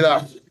 I'll give you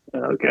that.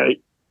 Okay.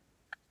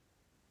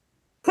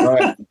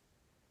 Right.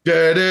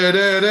 Da, da,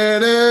 da, da,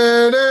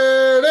 da,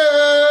 da,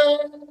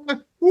 da.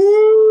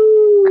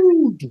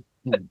 Woo!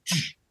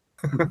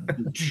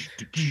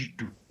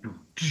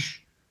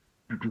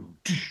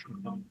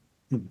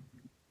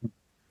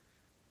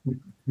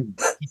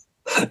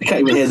 I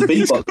can't even hear the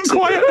beatbox.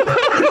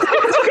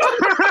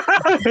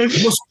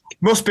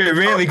 Must be a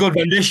really good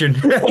rendition.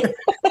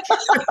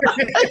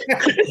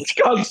 It's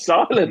gone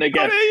silent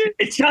again.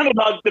 It sounded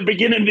like the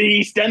beginning of the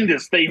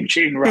EastEnders theme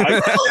tune,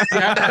 right?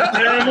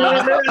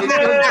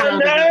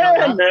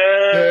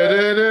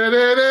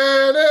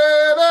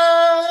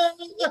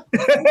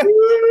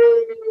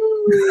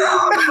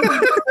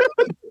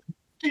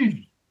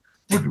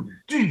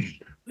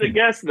 I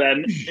guess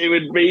then it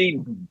would be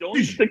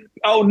Doink the.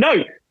 Oh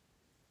no,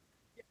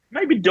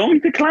 maybe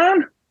Doink the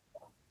Clown.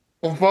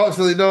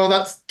 Unfortunately, no,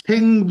 that's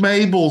King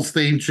Mabel's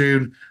theme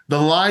tune, The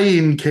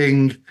Lion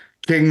King,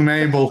 King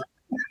Mabel.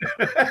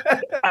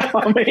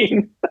 I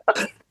mean,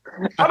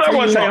 I don't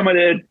want to say I'm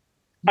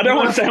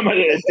at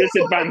a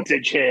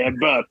disadvantage here,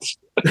 but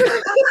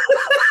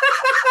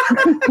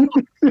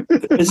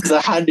This is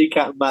a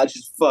handicap match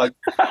as fuck.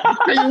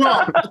 Tell you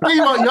what,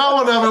 y'all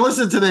want to have a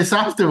listen to this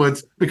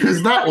afterwards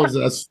because that was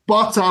a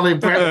spot on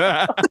impression.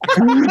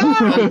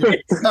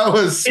 That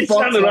was it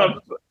spot sounded on.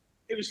 up.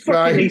 It was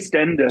fucking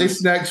EastEnders.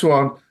 This next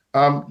one,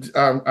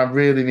 I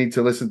really need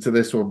to listen to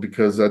this one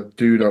because I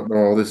do not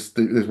know this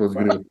one's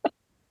going to.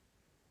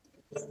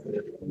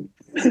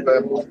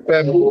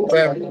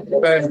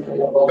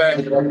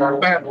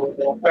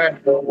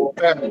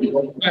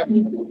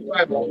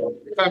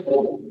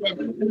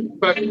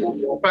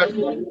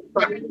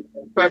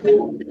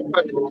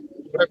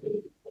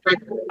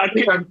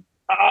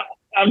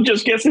 I'm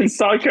just guessing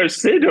Psycho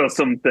Sid or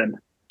something.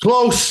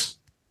 Close,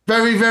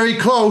 very, very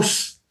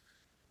close.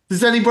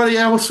 Does anybody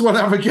else want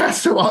to have a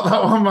guess at what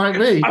that one might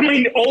be? I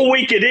mean, all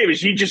we could hear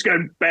is you just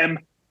go bam,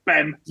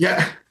 bam.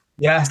 Yeah.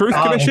 Truth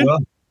Commission?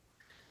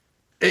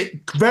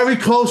 Very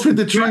close with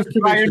the Truth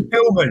Brian Commission.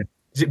 Pillman.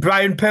 Is it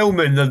Brian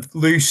Pillman, the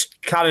loose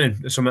cannon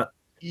or something?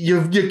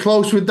 You're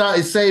close with that.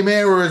 It's same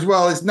era as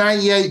well. It's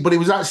 98, but it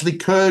was actually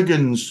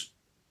Kurgan's.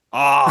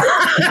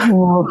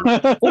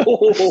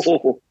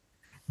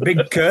 Big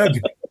Kurg.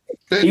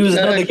 He was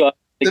another guy.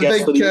 The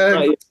big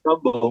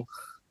Rumble.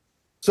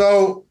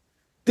 So,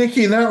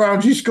 Dickie, in that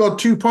round, you scored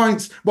 2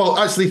 points. Well,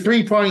 actually,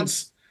 3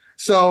 points.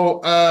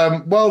 So,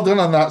 well done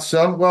on that,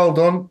 son. Well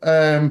done.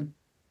 I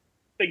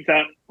think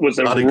that was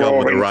a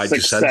roaring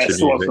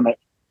success, wasn't it?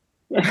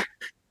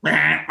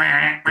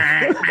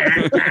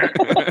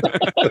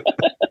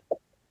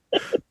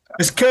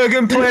 Has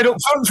Kurgan played up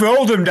front for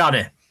Oldham,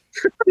 Danny?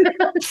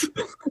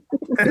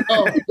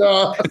 Oh,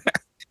 no.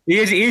 He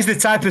is the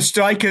type of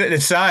striker that they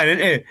sign,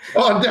 isn't he?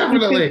 Oh,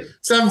 definitely.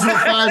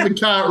 7'5" and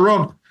can't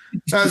run.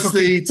 That's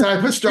the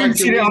type of striker.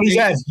 Pinching it on his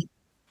head.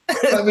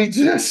 Let me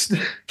just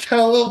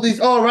count up these.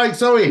 All right,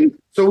 sorry.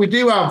 So we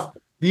do have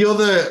the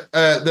other,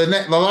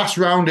 the last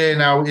round here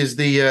now is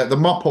the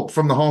mop up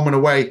from the home and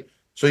away.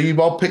 So you've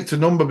all picked a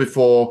number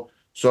before.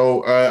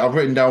 So I've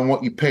written down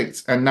what you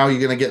picked, and now you're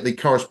going to get the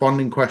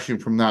corresponding question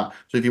from that.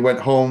 So if you went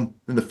home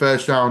in the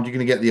first round, you're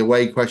going to get the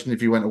away question. If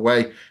you went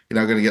away, you're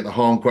now going to get the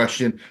home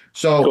question.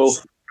 So,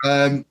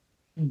 cool.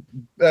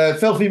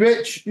 Filthy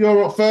Rich,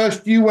 you're up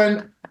first. You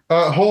went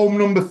home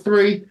number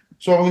 3.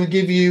 So I'm going to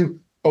give you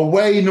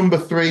away number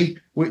 3,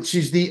 which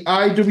is the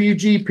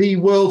IWGP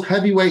World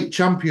Heavyweight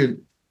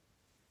Champion.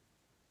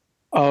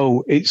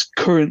 Oh, it's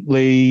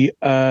currently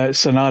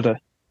Sanada.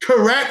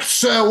 Correct,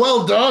 sir.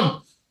 Well done.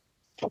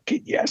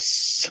 Fucking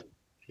yes.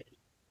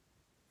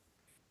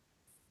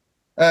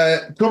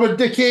 Come on,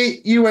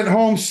 Dickie, you went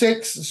home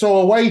 6, so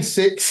away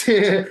 6.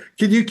 Can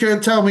you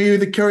tell me who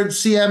the current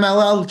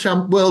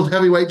CMLL World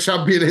Heavyweight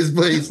Champion is,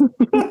 please?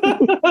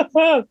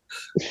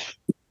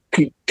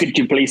 Could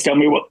you please tell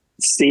me what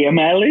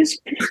CML is?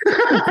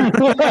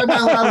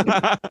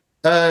 CMLL,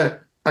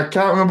 I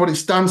can't remember what it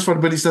stands for,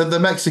 but it's the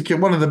Mexican,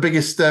 one of the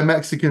biggest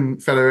Mexican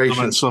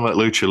federations. Some at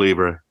Lucha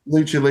Libre.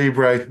 Lucha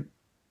Libre.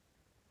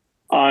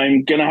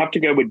 I'm going to have to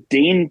go with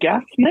Dean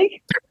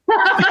Gaffney.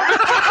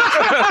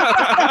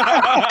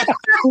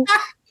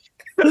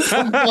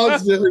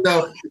 Unfortunately,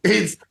 no.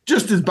 It's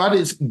just as bad.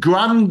 It's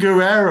Gran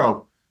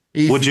Guerrero.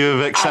 Would you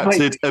have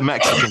accepted a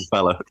Mexican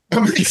fella?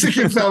 A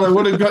Mexican fella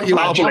would have got you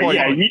out.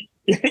 Yeah,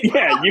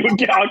 you would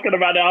get. I could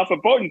have had half a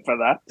point for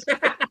that.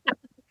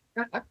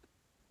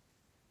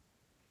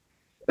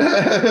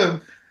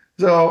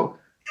 So,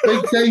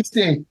 Big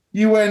Tasty,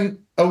 you went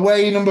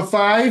away number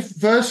 5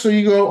 first, so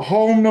you go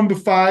home number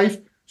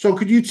 5. So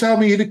could you tell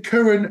me who the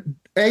current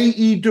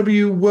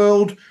AEW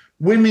World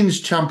Women's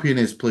Champion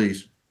is,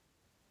 please?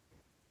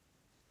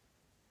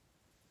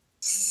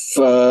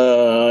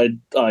 I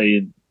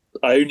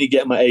only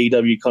get my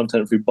AEW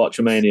content through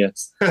Botchamania.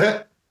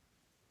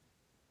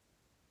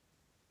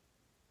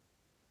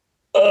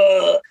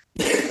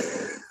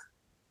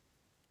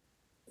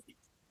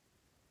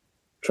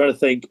 Trying to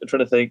think.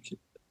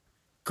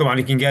 Come on,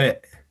 you can get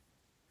it.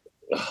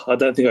 I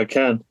don't think I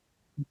can.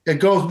 It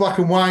goes black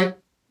and white.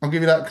 I'll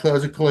give you that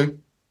as a clue.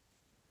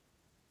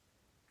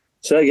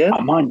 Say again. I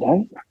mind,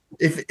 don't.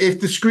 If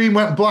the screen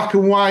went black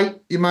and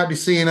white, you might be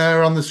seeing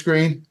her on the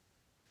screen.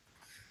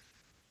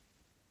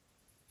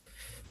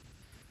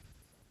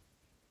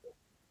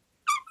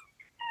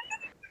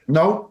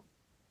 No,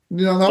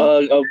 you don't know.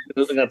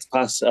 I think that's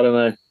pass. I don't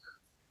know.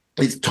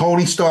 It's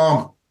Tony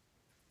Storm.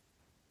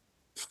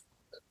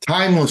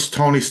 Timeless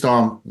Tony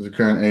Storm is the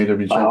current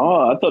AEW champion.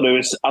 Oh, I thought it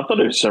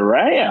was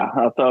Saraya.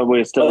 I thought we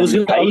were still. I was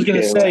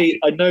going to say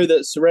I know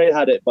that Saraya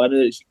had it, but I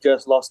know that she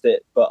just lost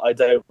it. But I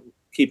don't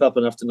keep up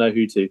enough to know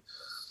who to.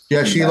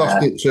 Yeah, she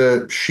lost it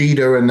to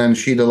Sheeda, and then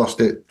Sheeda lost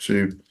it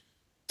to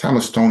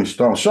Timeless Tony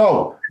Storm.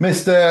 So,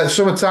 Mr.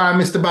 Summertime,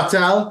 Mr.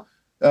 Battel,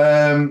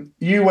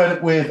 you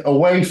went with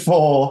away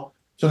 4,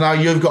 so now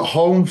you've got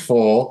home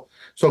 4.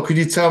 So could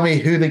you tell me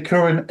who the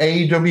current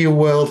AEW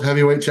World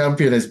Heavyweight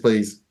Champion is,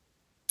 please?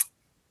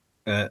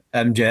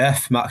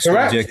 MJF, Max.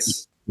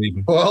 Correct.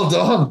 Well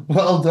done.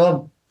 Well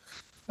done.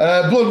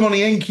 Blood Money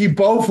Inc., you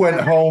both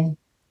went home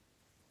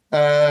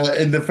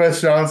in the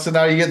first round, so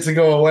now you get to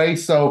go away.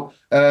 So,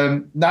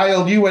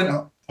 Niall, you went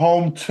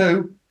home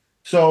 2.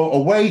 So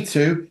away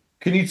 2.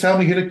 Can you tell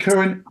me who the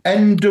current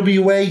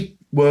NWA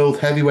World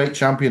Heavyweight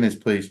Champion is,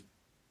 please?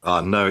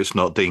 No, it's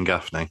not Dean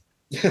Gaffney.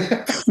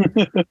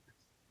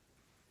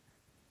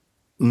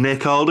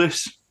 Nick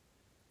Aldis?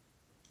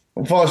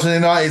 Unfortunately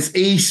not. It's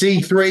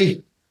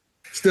EC3.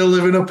 Still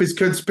living up his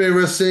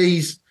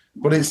conspiracies.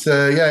 But it's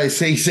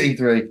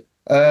EC3.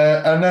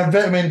 And then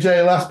Vitamin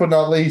J, last but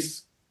not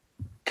least.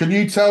 Can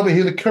you tell me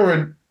who the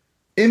current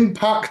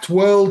Impact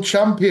World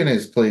Champion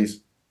is,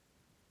 please?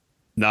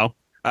 No.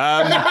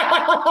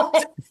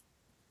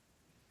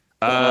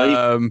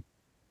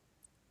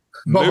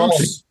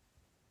 Moose.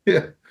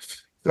 Yeah.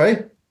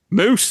 Right?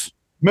 Moose.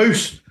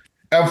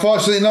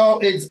 Unfortunately, no,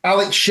 it's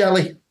Alex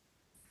Shelley.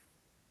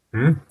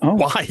 Oh.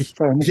 Why?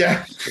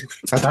 Yeah.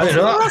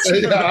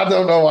 I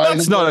don't know why.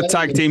 It's not a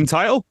tag team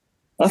title.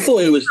 I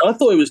thought it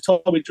was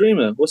Tommy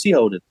Dreamer. What's he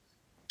holding?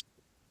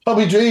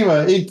 Tommy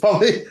Dreamer, he's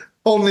probably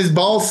holding his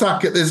ball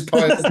sack at this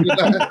point.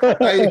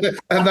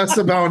 And that's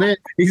about it.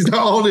 He's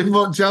not holding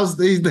much else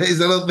these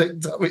days, I don't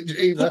think, Tommy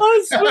Dreamer.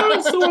 I swear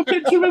I saw a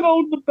picture of him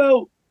holding the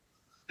belt.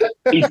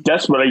 He's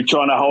desperately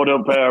trying to hold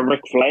up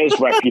Ric Flair's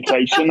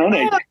reputation, isn't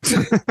he?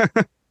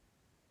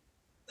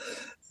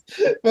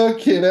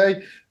 Fucking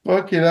A.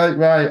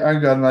 Right,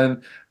 hang on,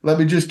 then. Let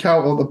me just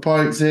count all the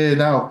points here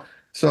now.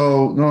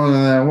 So,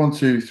 no. 1,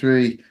 2,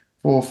 3,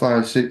 4,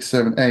 5, 6,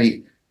 7,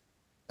 8.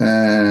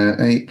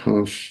 8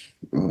 plus.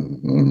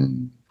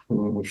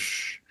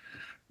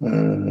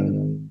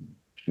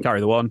 Carry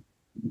the 1.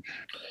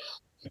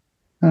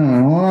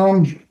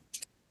 1.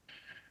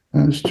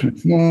 That's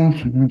 24.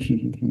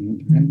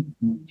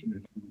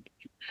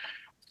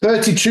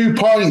 32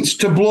 points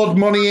to Blood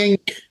Money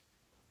Inc.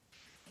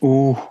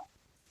 Oh.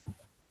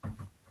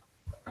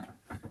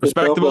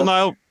 Respectable,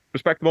 Niall.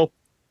 Respectable.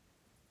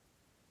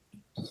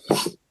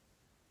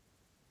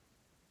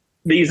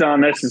 These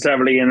aren't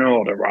necessarily in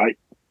order, right?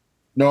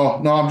 No,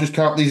 I'm just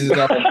counting these as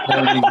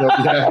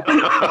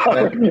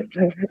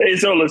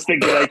It's all us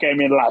thinking they came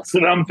in last,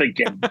 and I'm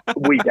thinking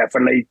we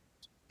definitely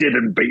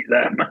didn't beat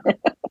them.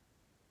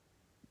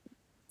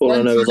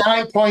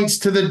 29 points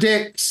to the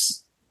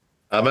Dicks.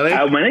 How many?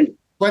 How many?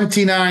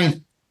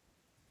 29.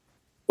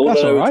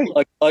 That's all right.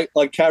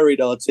 I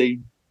carried our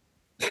team.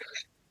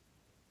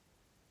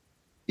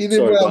 You did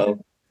Sorry,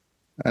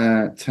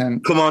 well.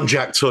 10. Come on,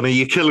 Jack Tunney,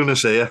 you're killing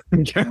us here.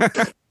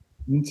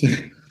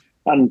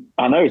 And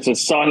I know it's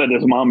as silent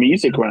as my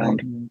music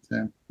round.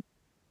 10.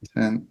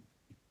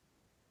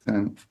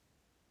 And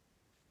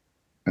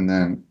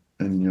then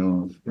in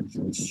your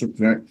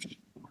subject,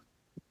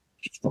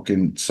 just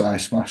fucking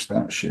side smash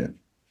that shit.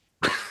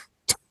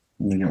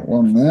 We got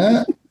 1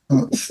 there.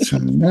 That's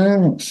 10 there.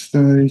 That's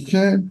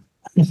 30.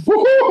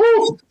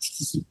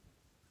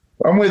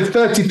 I'm with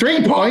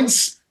 33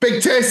 points.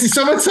 Big Tasty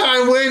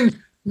Summertime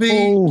win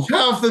the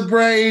Half the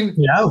Brain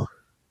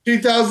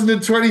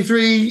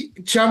 2023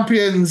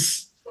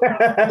 champions.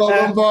 Well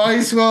done,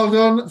 boys. Well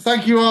done.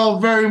 Thank you all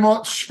very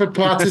much for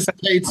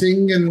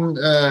participating and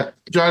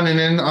joining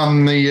in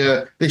on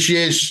the this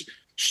year's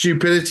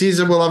stupidities.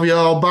 And we'll have you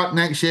all back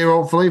next year,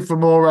 hopefully, for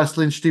more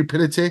wrestling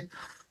stupidity.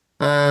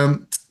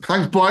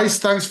 Thanks, boys.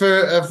 Thanks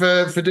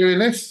for doing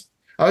this.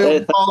 I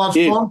hope you all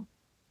had fun.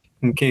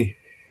 Okay.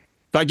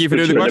 Thank you for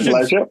doing the questions.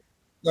 Pleasure.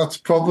 Not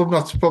a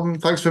problem.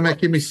 Thanks for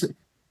making me sick.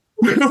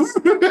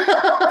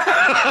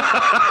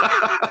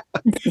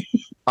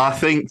 I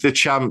think the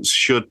champs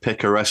should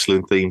pick a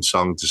wrestling themed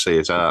song to see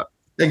it out.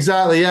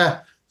 Exactly,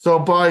 yeah. So,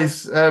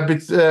 boys, we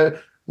know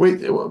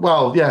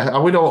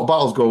what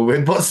battles go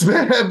with,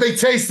 but Big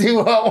Tasty,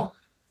 what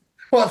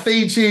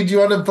theme tune do you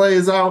want to play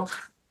us out?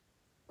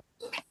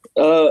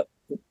 The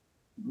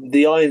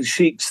Iron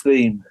Sheik's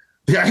theme.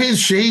 The Iron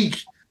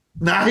Sheik,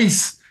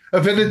 nice. A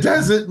bit of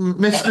desert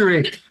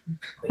mystery.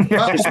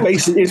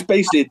 It's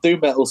basically a doom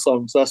metal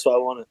song, so that's what I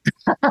wanted.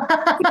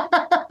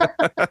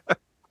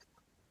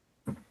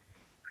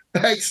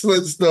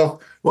 Excellent stuff.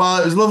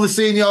 Well, it was lovely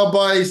seeing y'all,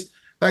 boys.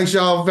 Thanks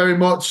y'all very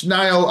much.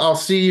 Niall, I'll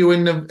see you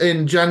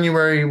in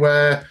January,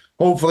 where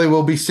hopefully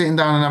we'll be sitting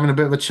down and having a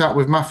bit of a chat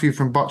with Matthew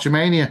from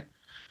Botchamania.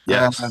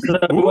 Yes.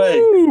 No way.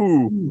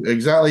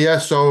 Exactly, yeah.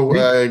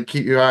 So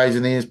keep your eyes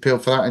and ears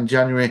peeled for that in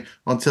January.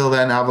 Until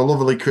then, have a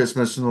lovely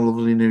Christmas and a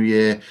lovely New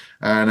Year,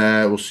 and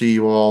we'll see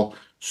you all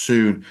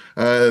soon.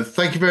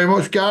 Thank you very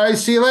much,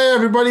 guys. See you later,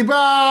 everybody.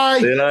 Bye.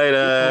 See you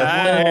later.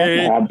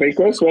 Bye. Happy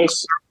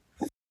Christmas.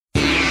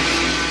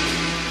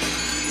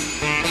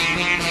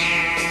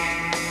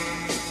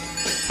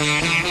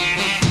 Thank you.